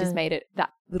too, and just made it that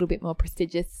little bit more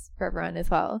prestigious for everyone as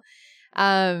well.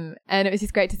 And it was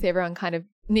just great to see everyone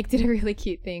Nick did a really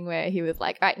cute thing where he was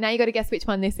like, right, now you got to guess which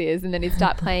one this is. And then he'd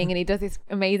start playing, and he does this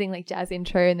amazing jazz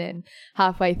intro, and then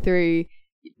halfway through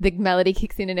the melody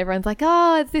kicks in and everyone's like,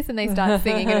 oh, it's this. And they start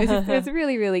singing. And it was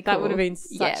really, really cool. That would have been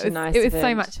such a nice It was event.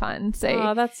 So much fun.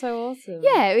 So, that's so awesome.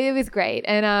 Yeah, it was great.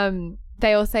 And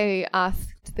they also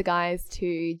asked the guys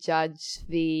to judge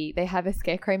they have a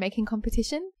scarecrow making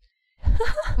competition,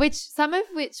 some of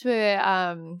which were,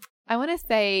 I want to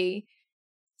say,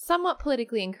 somewhat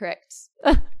politically incorrect,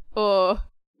 or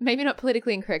maybe not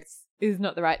politically incorrect is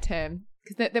not the right term,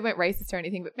 because they weren't racist or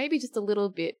anything, but maybe just a little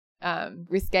bit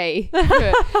risque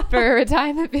for a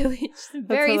retirement village.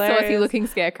 Very saucy looking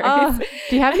scarecrows.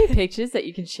 Do you have any pictures that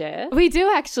you can share? We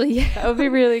do, actually. Yeah. That would be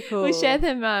really cool. We'll share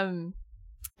them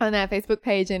on our Facebook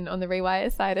page and on the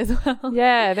Rewire site as well.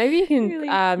 Yeah, maybe you can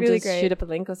really just shoot up a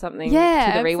link or something to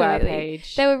the Rewire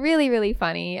page. They were really, really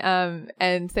funny.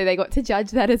 And so they got to judge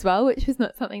that as well, which was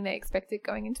not something they expected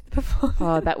going into the performance.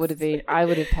 Oh, that would have been, I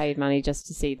would have paid money just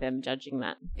to see them judging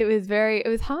that. It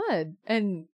was hard.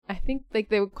 And I think they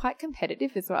were quite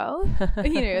competitive as well.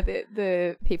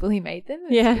 The people who made them.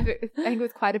 I think it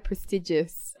was quite a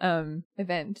prestigious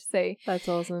event. So that's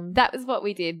awesome. That was what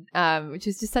we did, which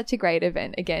was just such a great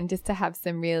event. Again, just to have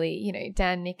some really,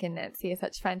 Dan, Nick and Nancy are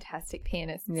such fantastic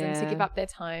pianists, and to give up their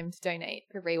time to donate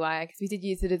for Rewire, because we did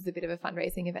use it as a bit of a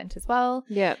fundraising event as well.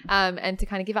 Yeah. And to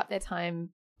kind of give up their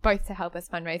time both to help us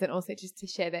fundraise and also just to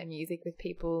share their music with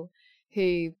people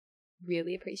who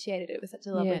really appreciated it. It was such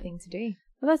a lovely thing to do.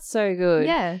 Well, that's so good.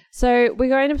 Yeah. So we're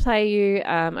going to play you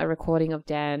a recording of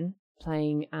Dan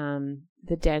playing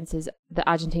the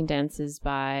Argentine dances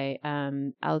by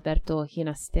Alberto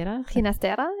Ginastera.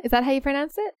 Ginastera? Is that how you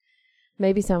pronounce it?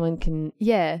 Maybe someone can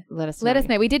let us know. Let us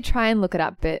know. We did try and look it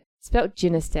up, but spelled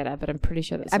Ginastera, but I'm pretty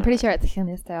sure that's pretty sure it's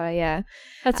Ginastera, yeah.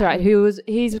 That's right.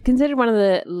 He's considered one of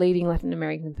the leading Latin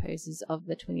American composers of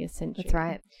the 20th century. That's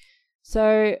right.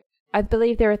 So I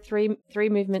believe there are three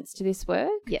movements to this work.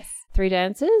 Yes. 3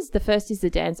 dances. The first is the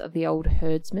dance of the old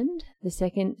herdsman. The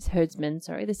second is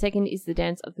the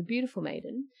dance of the beautiful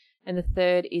maiden. And the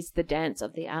third is the dance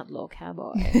of the outlaw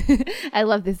cowboy. I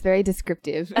love this. Very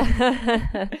descriptive.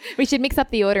 We should mix up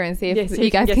the order and see if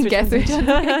you guys can guess which one.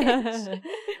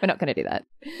 We're not going to do that.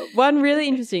 One really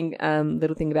interesting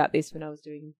little thing about this when I was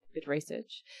doing a bit of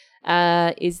research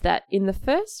is that in the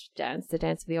first dance, the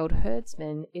dance of the old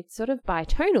herdsman, it's sort of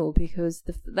bitonal because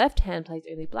the left hand plays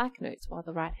only black notes while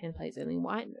the right hand plays only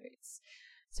white notes.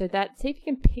 So see if you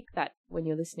can pick that when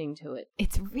you're listening to it.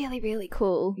 It's really, really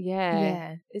cool.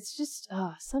 Yeah. It's just,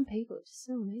 some people are just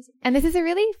so amazing. And this is a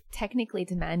really technically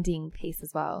demanding piece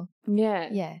as well. Yeah.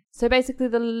 Yeah. So basically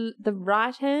the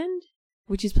right hand,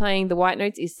 which is playing the white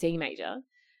notes, is C major.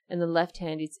 and the left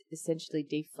hand is essentially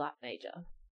D flat major,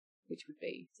 which would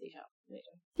be C sharp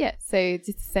major. Yeah, so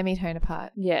just a semitone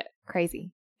apart. Yeah.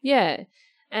 Crazy. Yeah.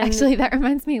 And actually, that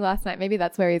reminds me last night, maybe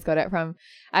that's where he's got it from.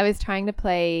 I was trying to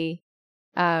play,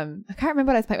 I can't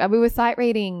remember what I was playing. We were sight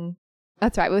reading.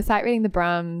 That's right. We were sight reading the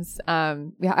Brahms. I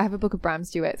have a book of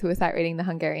Brahms duets. We were sight reading the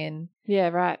Hungarian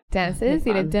dances.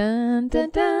 You know, dun,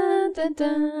 dun, dun, dun, dun,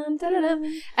 dun, dun,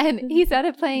 dun. And he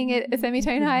started playing it a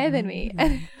semitone higher than me.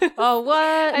 Oh,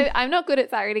 what? I'm not good at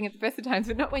sight reading at the best of times,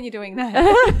 but not when you're doing that.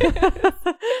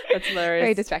 That's hilarious.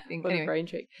 Very distracting. What anyway. a brain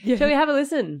trick. Yeah. Shall we have a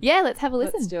listen? Yeah, let's have a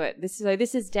listen. Let's do it.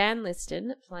 This is Dan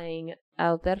Liston playing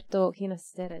Alberto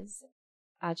Ginastera's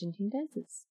Argentine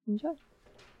dances. Enjoy.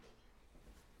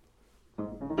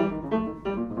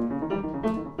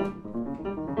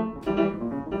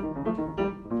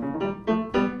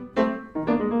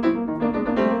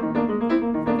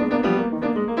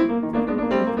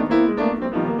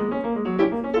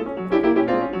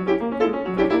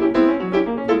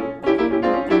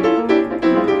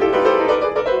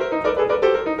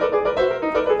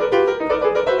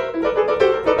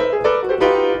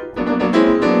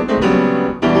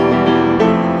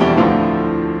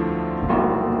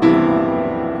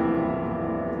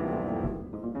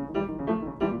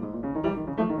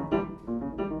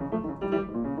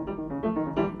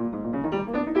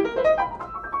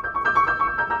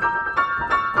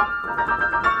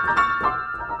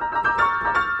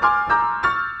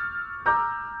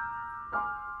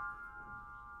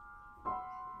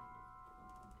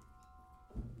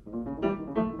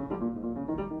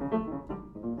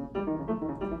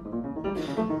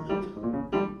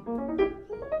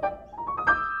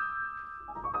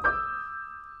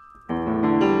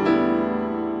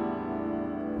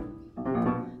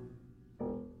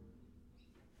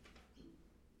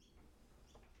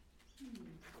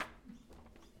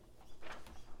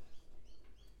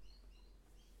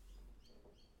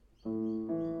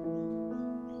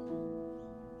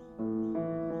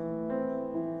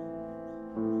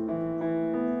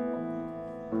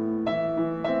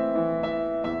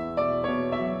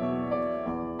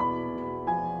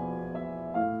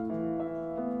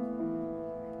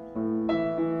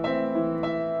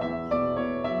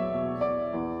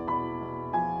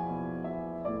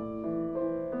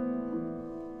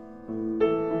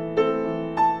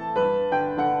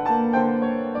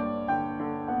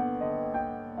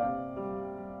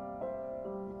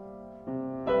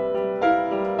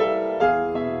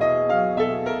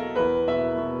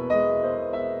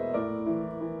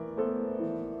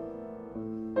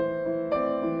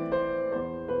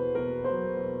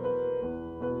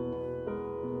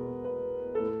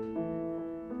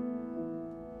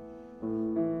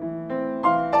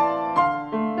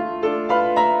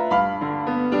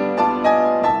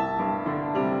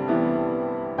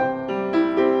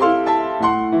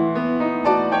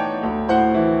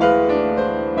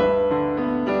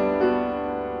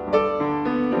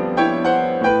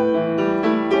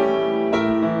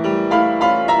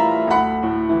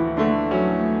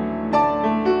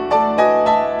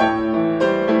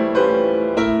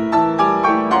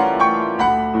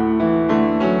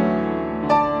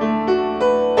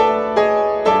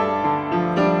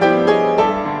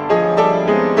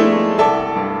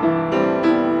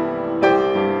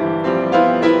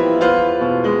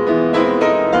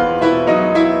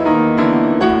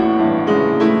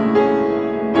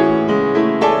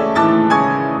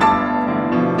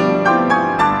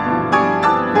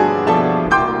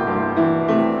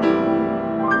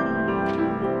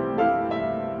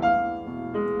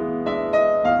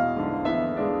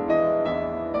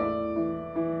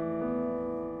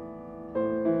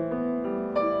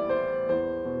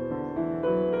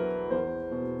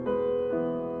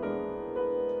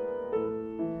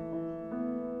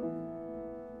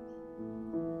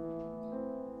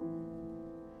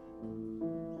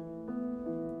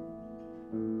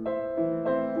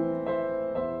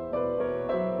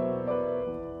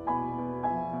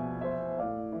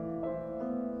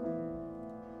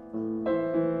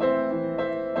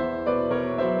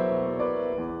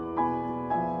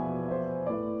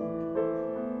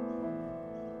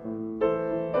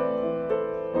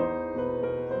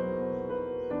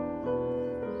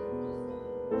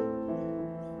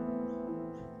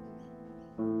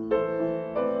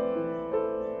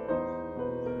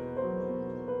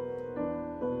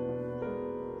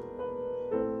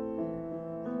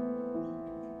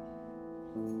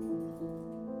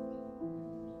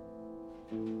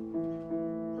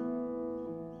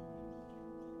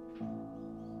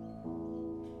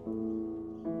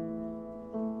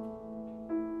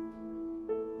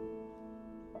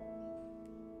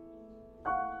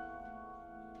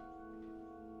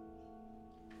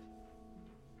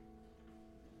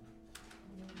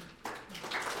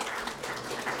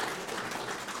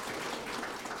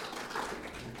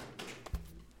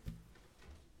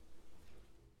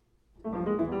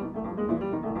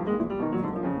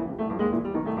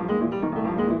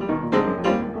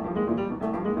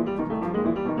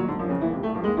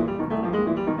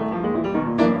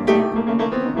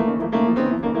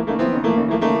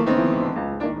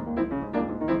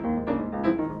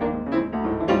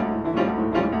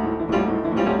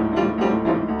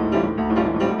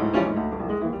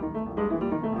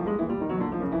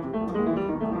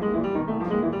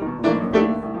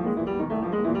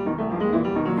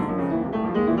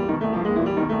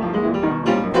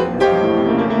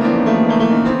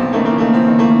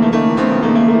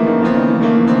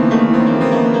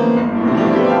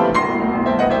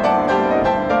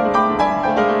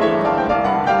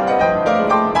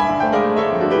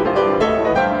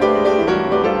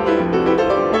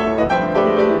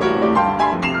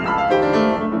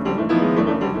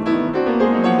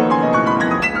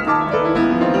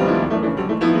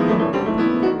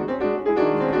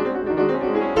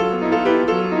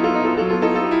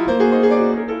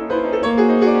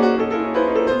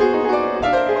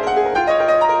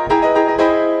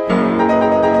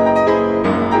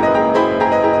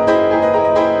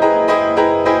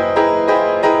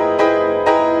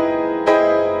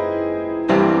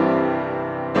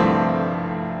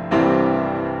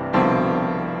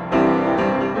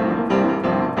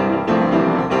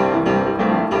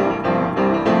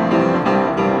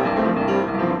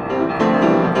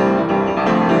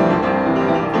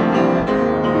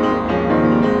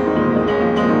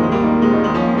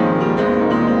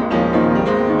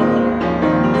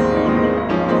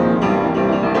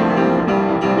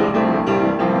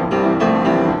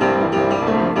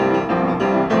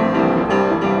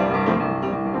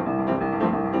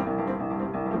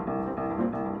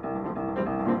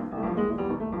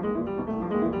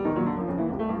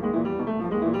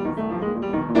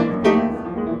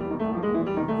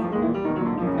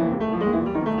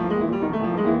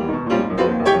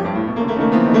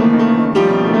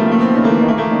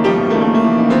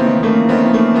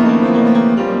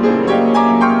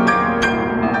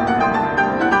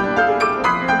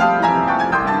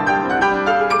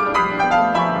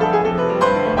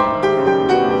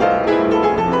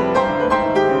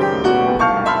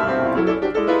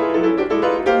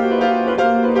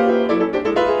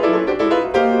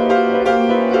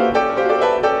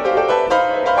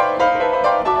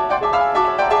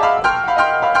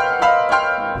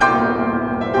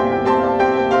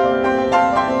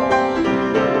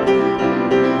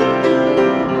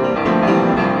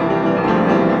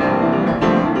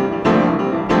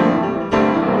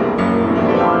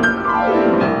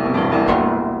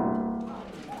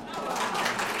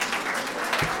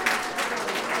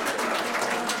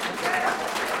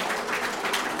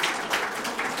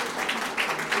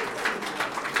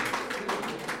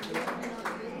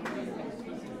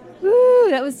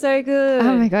 was so good.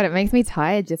 Oh my God, it makes me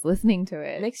tired just listening to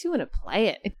it. It makes you want to play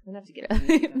it. I'm gonna have to get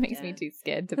it makes me too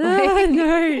scared to play.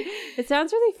 No. It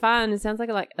sounds really fun. It sounds like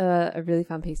a really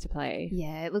fun piece to play.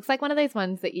 Yeah, it looks like one of those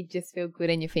ones that you just feel good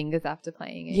in your fingers after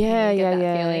playing it. Yeah.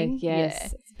 Feeling.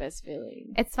 Yes, it's the best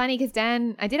feeling. It's funny because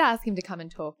Dan, I did ask him to come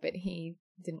and talk, but he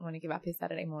didn't want to give up his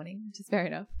Saturday morning, which is fair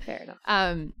enough.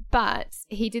 But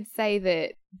he did say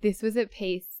that this was a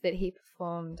piece that he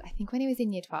performed, I think, when he was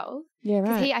in year 12. Yeah,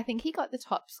 right. I think he got the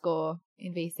top score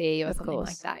in VC or something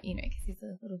like that, you know, because he's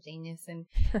a little genius. And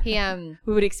he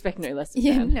we would expect no less.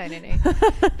 Yeah, no.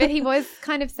 But he was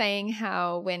kind of saying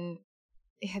how when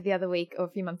the other week or a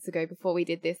few months ago before we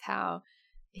did this, how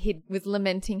he was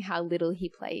lamenting how little he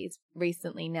plays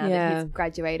recently now that he's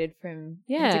graduated from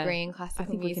a degree in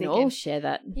classical music. We can all share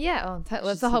that. Yeah,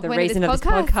 that's the whole point of this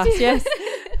podcast. Yes.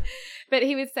 But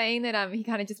he was saying that he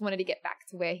kind of just wanted to get back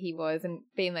to where he was and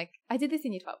being like, I did this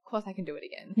in year 12. Of course I can do it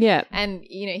again. Yeah. And,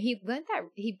 you know, he learned that,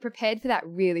 he prepared for that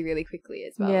really, really quickly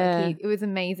as well. Yeah. Like it was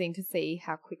amazing to see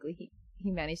how quickly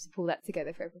he managed to pull that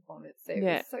together for a performance. So it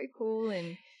was so cool.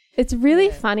 And it's really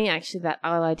funny, actually, that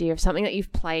whole idea of something that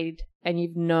you've played and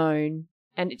you've known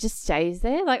and it just stays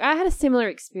there. Like I had a similar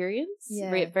experience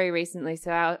very recently.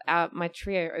 So my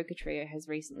trio, Ochre Trio, has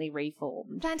recently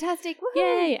reformed. Fantastic. Woohoo.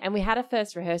 Yay. And we had a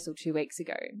first rehearsal 2 weeks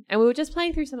ago and we were just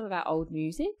playing through some of our old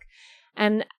music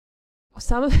and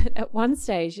some of it at one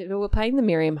stage, we were playing the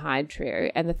Miriam Hyde Trio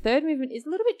and the third movement is a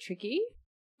little bit tricky.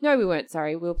 No, we weren't,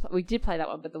 sorry. We did play that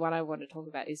one, but the one I want to talk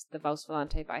about is the Valse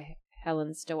Volante by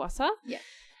Helen Stawasser. Yeah.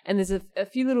 And there's a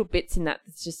few little bits in that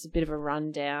that's just a bit of a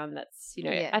rundown that's, you know,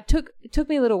 it took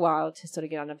me a little while to sort of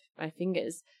get under my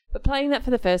fingers. But playing that for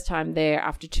the first time there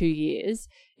after 2 years,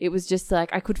 it was just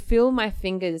like I could feel my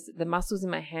fingers, the muscles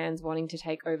in my hands wanting to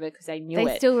take over because they knew it.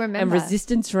 They still remember. And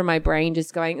resistance from my brain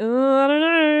just going, oh, I don't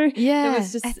know. Yeah.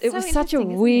 It was such a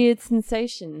weird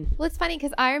sensation. Well, it's funny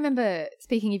because I remember,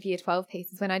 speaking of year 12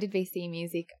 pieces, when I did VC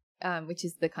music, which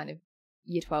is the kind of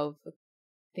year 12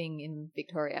 thing in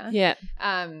Victoria. Yeah.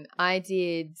 I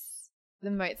did the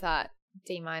Mozart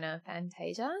D minor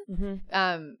Fantasia,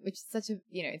 which is such a,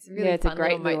 you know, it's a really fun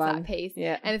little Mozart piece.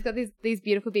 Yeah. And it's got these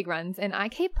beautiful big runs and I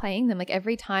keep playing them. Like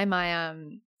every time I,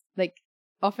 like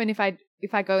often if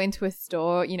I go into a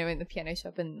store, you know, in the piano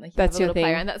shop and like that's have a your little thing.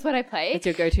 play around, that's what I play. That's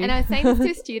your go-to. And I was saying this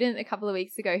to a student a couple of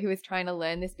weeks ago who was trying to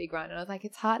learn this big run and I was like,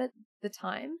 it's hard at the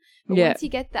time. But once you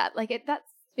get that, like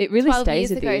it really 12 stays years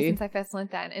with ago you. since I first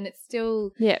learned that and it's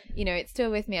still, you know, it's still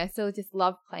with me. I still just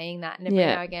love playing that. And every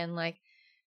now and again, like,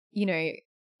 you know,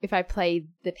 if I play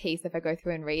the piece, if I go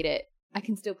through and read it, I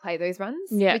can still play those runs,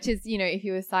 which is, you know, if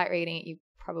you were sight reading it, you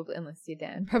probably, unless you're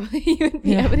Dan, probably you wouldn't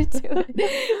be able to do it.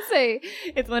 So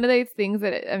it's one of those things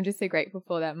that I'm just so grateful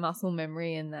for, that muscle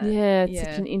memory and that. Yeah, it's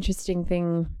such an interesting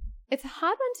thing. It's a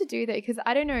hard one to do though, because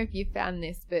I don't know if you found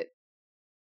this, but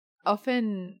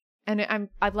often, and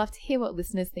I'd love to hear what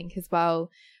listeners think as well,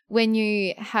 when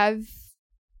you have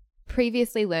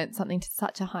previously learnt something to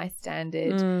such a high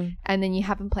standard and then you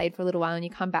haven't played for a little while and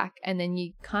you come back and then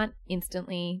you can't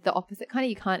instantly, the opposite kind of,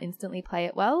 you can't instantly play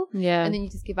it well. Yeah. And then you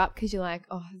just give up because you're like,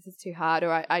 oh, this is too hard,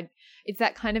 or I it's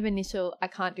that kind of initial, I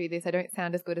can't do this, I don't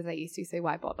sound as good as I used to, so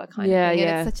why bother kind of thing.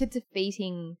 And it's such a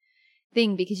defeating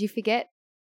thing because you forget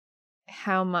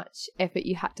how much effort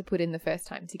you had to put in the first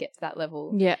time to get to that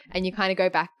level. Yeah. And you kind of go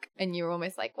back and you're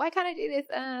almost like, why can't I do this?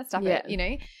 Stop it, you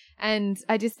know? And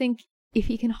I just think if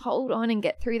you can hold on and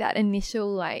get through that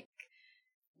initial, like,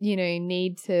 you know,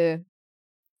 need to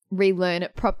relearn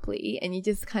it properly and you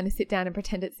just kind of sit down and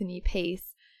pretend it's a new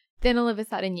piece, then all of a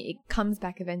sudden it comes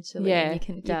back eventually and you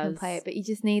can play it. But you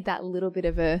just need that little bit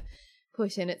of a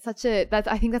push, and it's such a,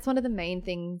 I think that's one of the main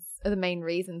things, or the main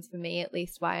reasons for me at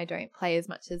least, why I don't play as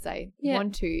much as I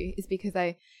want to, is because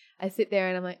I sit there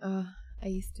and I'm like, oh, I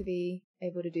used to be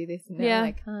able to do this and now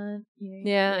I can't. You know?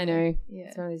 Yeah, I know. Yeah.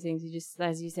 It's one of those things you just,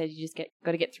 as you said, you just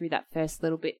got to get through that first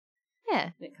little bit. Yeah.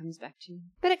 And it comes back to you.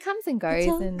 But it comes and goes.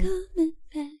 It's all coming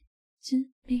back to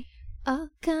me. All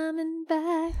coming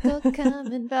back, all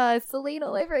coming back. Celine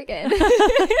all over again.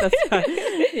 That's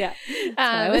right. Yeah.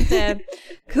 I went there.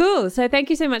 Cool. So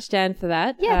thank you so much, Dan, for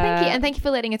that. Yeah, thank you. And thank you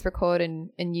for letting us record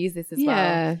and use this as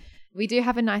well. We do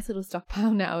have a nice little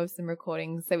stockpile now of some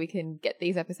recordings so we can get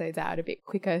these episodes out a bit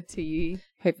quicker to you.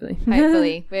 Hopefully.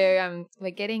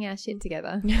 We're getting our shit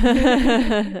together.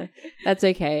 That's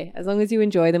okay. As long as you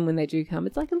enjoy them when they do come.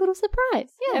 It's like a little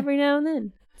surprise every now and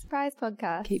then. Surprise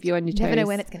podcast. Keep you on your toes. Never know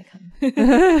when it's going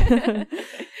to come.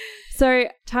 So,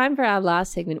 time for our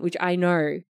last segment, which I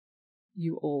know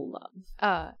you all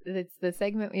love. It's the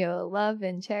segment we all love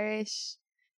and cherish.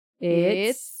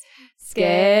 It's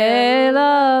Scale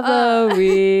of the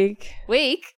Week.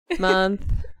 Week?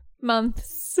 Month.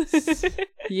 months.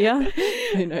 Yeah.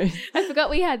 Who knows? I forgot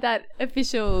we had that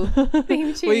official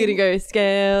theme tune. We're going to go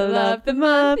scale up the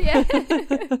month. Yeah.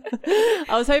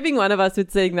 I was hoping one of us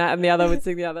would sing that and the other would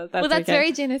sing the other. That's that's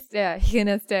very Ginastera,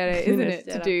 isn't it?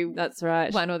 To do that's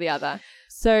right. one or the other.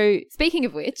 So speaking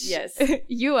of which, yes,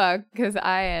 you are, because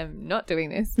I am not doing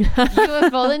this, you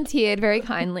have volunteered very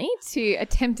kindly to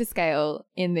attempt to scale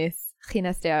in this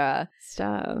Ginastera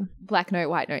style, black note,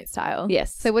 white note style.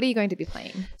 Yes. So what are you going to be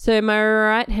playing? So my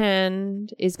right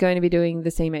hand is going to be doing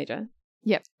the C major.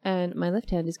 Yep. And my left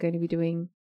hand is going to be doing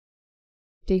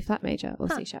D flat major or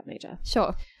C sharp major.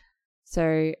 Sure. So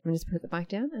I'm going to just put the mic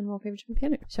down and walk over to my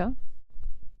piano. Sure.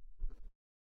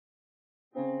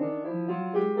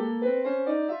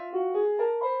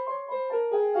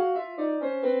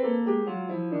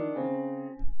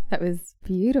 That was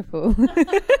beautiful.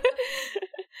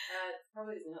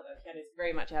 Probably doesn't help that piano's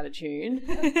very much out of tune.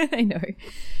 I know.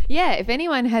 Yeah, if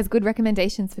anyone has good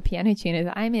recommendations for piano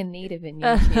tuners, I'm in need of a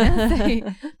new tuner,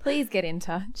 so please get in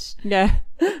touch. Yeah.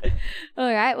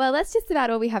 All right, well, that's just about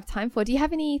all we have time for. Do you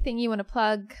have anything you want to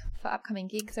plug for upcoming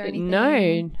gigs or anything?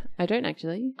 No, I don't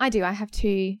actually. I do. I have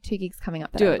two gigs coming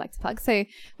up that I would like to plug. So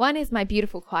one is my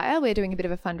beautiful choir. We're doing a bit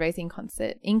of a fundraising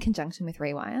concert in conjunction with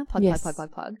Rewire.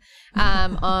 Plug.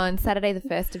 On Saturday, the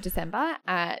 1st of December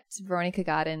at Veronica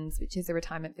Gardens, which is a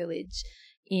retirement village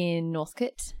in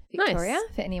Northcote, Victoria,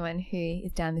 for anyone who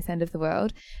is down this end of the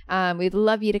world. We'd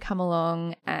love you to come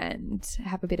along and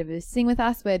have a bit of a sing with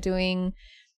us.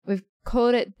 We've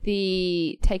called it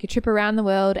the Take a Trip Around the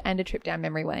World and a Trip Down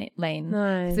Memory Lane.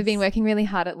 Nice. So we've been working really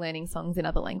hard at learning songs in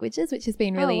other languages, which has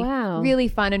been really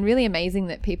fun and really amazing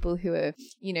that people who are,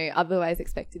 otherwise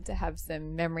expected to have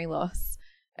some memory loss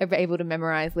are able to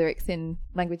memorize lyrics in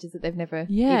languages that they've never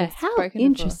even spoken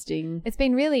interesting before. It's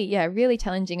been really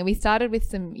challenging. And we started with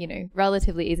some,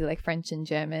 relatively easy, like French and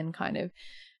German kind of,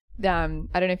 I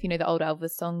don't know if you know the old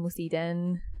Elvis song, Mussi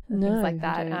Den, things like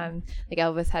that. Like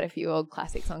Elvis had a few old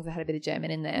classic songs that had a bit of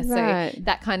German in there. Right. So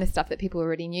that kind of stuff that people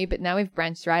already knew. But now we've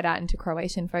branched right out into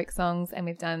Croatian folk songs, and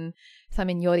we've done some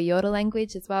in Yorta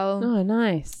language as well. Oh,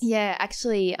 nice. Yeah,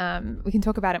 actually, we can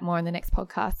talk about it more in the next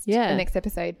podcast, the next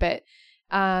episode. But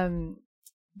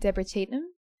Deborah Cheatham,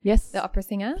 yes, the opera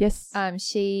singer, yes,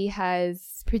 she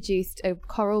has produced a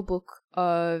choral book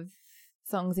of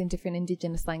songs in different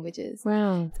Indigenous languages.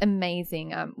 Wow. It's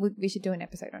amazing. We should do an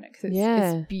episode on it because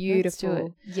it's beautiful. Let's do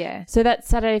it. Yeah. So that's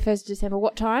Saturday, 1st of December.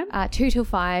 What time? 2 till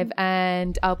 5,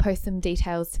 and I'll post some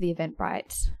details to the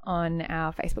Eventbrite on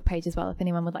our Facebook page as well if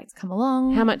anyone would like to come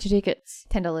along. How much are tickets?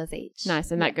 $10 each.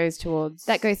 Nice. And that goes towards?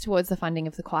 That goes towards the funding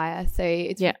of the choir. So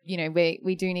it's,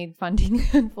 we do need funding,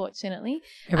 unfortunately.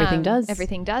 Everything does.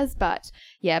 Everything does. But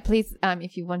yeah, please,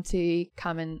 if you want to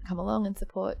come along and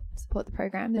support the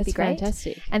program, that'd be great. Fantastic.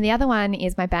 And the other one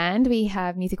is my band. We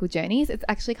have Musical Journeys. It's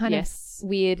actually kind of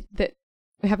weird that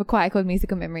we have a choir called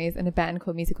Musical Memories and a band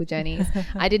called Musical Journeys.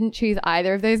 I didn't choose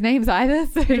either of those names either.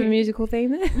 So a musical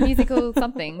theme there? Musical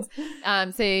somethings.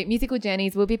 So Musical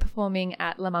Journeys will be performing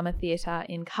at La Mama Theatre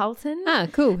in Carlton. Ah,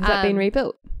 cool. Has that been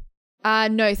rebuilt?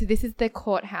 No, so this is the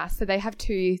courthouse. So they have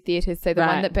 2 theatres. So the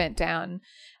one that burnt down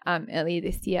earlier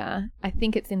this year, I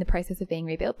think it's in the process of being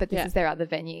rebuilt, but this is their other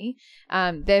venue.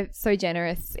 They're so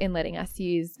generous in letting us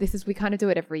use this. We kind of do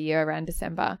it every year around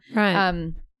December.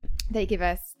 Right. They give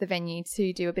us the venue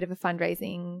to do a bit of a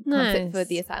fundraising concert for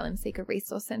the Asylum Seeker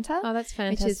Resource Centre. Oh, that's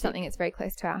fantastic. Which is something that's very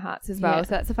close to our hearts as well. Yeah. So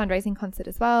that's a fundraising concert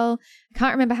as well. I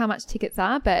can't remember how much tickets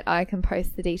are, but I can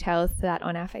post the details to that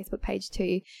on our Facebook page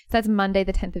too. So that's Monday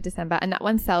the 10th of December, and that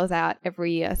one sells out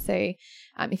every year. So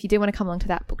if you do want to come along to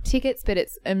that, book tickets. But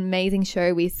it's an amazing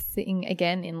show. We sing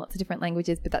again in lots of different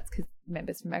languages, but that's because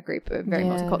members from our group are very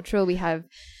multicultural. We have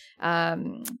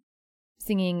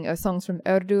singing songs from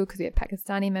Urdu because we have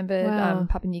Pakistani members,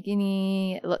 Papua New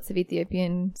Guinea, lots of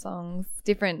Ethiopian songs,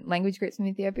 different language groups from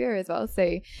Ethiopia as well.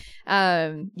 So,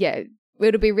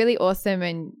 it'll be really awesome,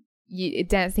 and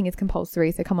dancing is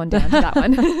compulsory, so come on down to that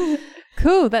one.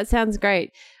 Cool. That sounds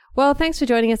great. Well, thanks for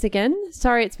joining us again.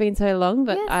 Sorry it's been so long,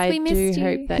 but I do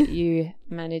hope that you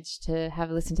managed to have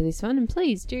a listen to this one. And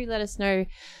please do let us know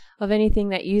of anything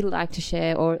that you'd like to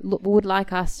share or would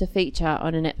like us to feature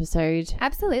on an episode.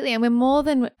 Absolutely. And we're more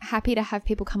than happy to have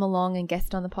people come along and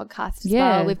guest on the podcast as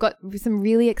well. We've got some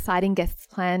really exciting guests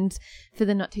planned for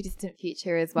the not too distant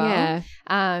future as well. Yeah.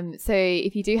 So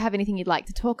if you do have anything you'd like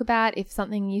to talk about, if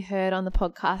something you heard on the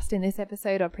podcast in this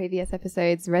episode or previous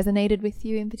episodes resonated with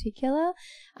you in particular,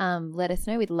 let us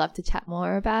know. We'd love to chat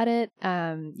more about it.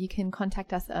 You can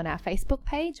contact us on our Facebook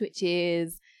page, which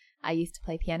is I Used to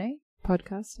Play Piano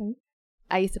podcast.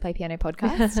 I Used to Play Piano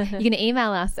podcast. You can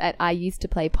email us at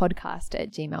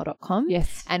iusedtoplaypodcast@gmail.com.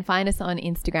 Yes. And find us on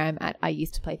Instagram at I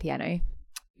Used to Play Piano.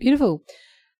 Beautiful.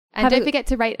 And don't forget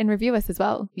to rate and review us as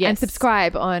well. Yes. And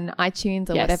subscribe on iTunes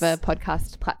or whatever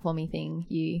podcast platformy thing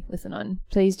you listen on.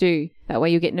 Please do. That way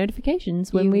you'll get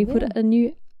notifications when we put a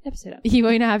new episode up. You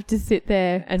won't have to sit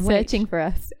there and searching for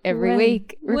us every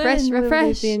week. Refresh.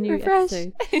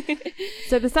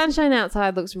 So the sunshine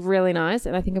outside looks really nice,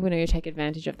 and I think I'm going to take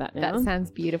advantage of that now. That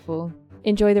sounds beautiful.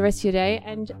 Enjoy the rest of your day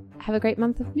and have a great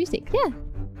month of music. Yeah.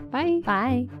 Bye.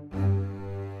 Bye.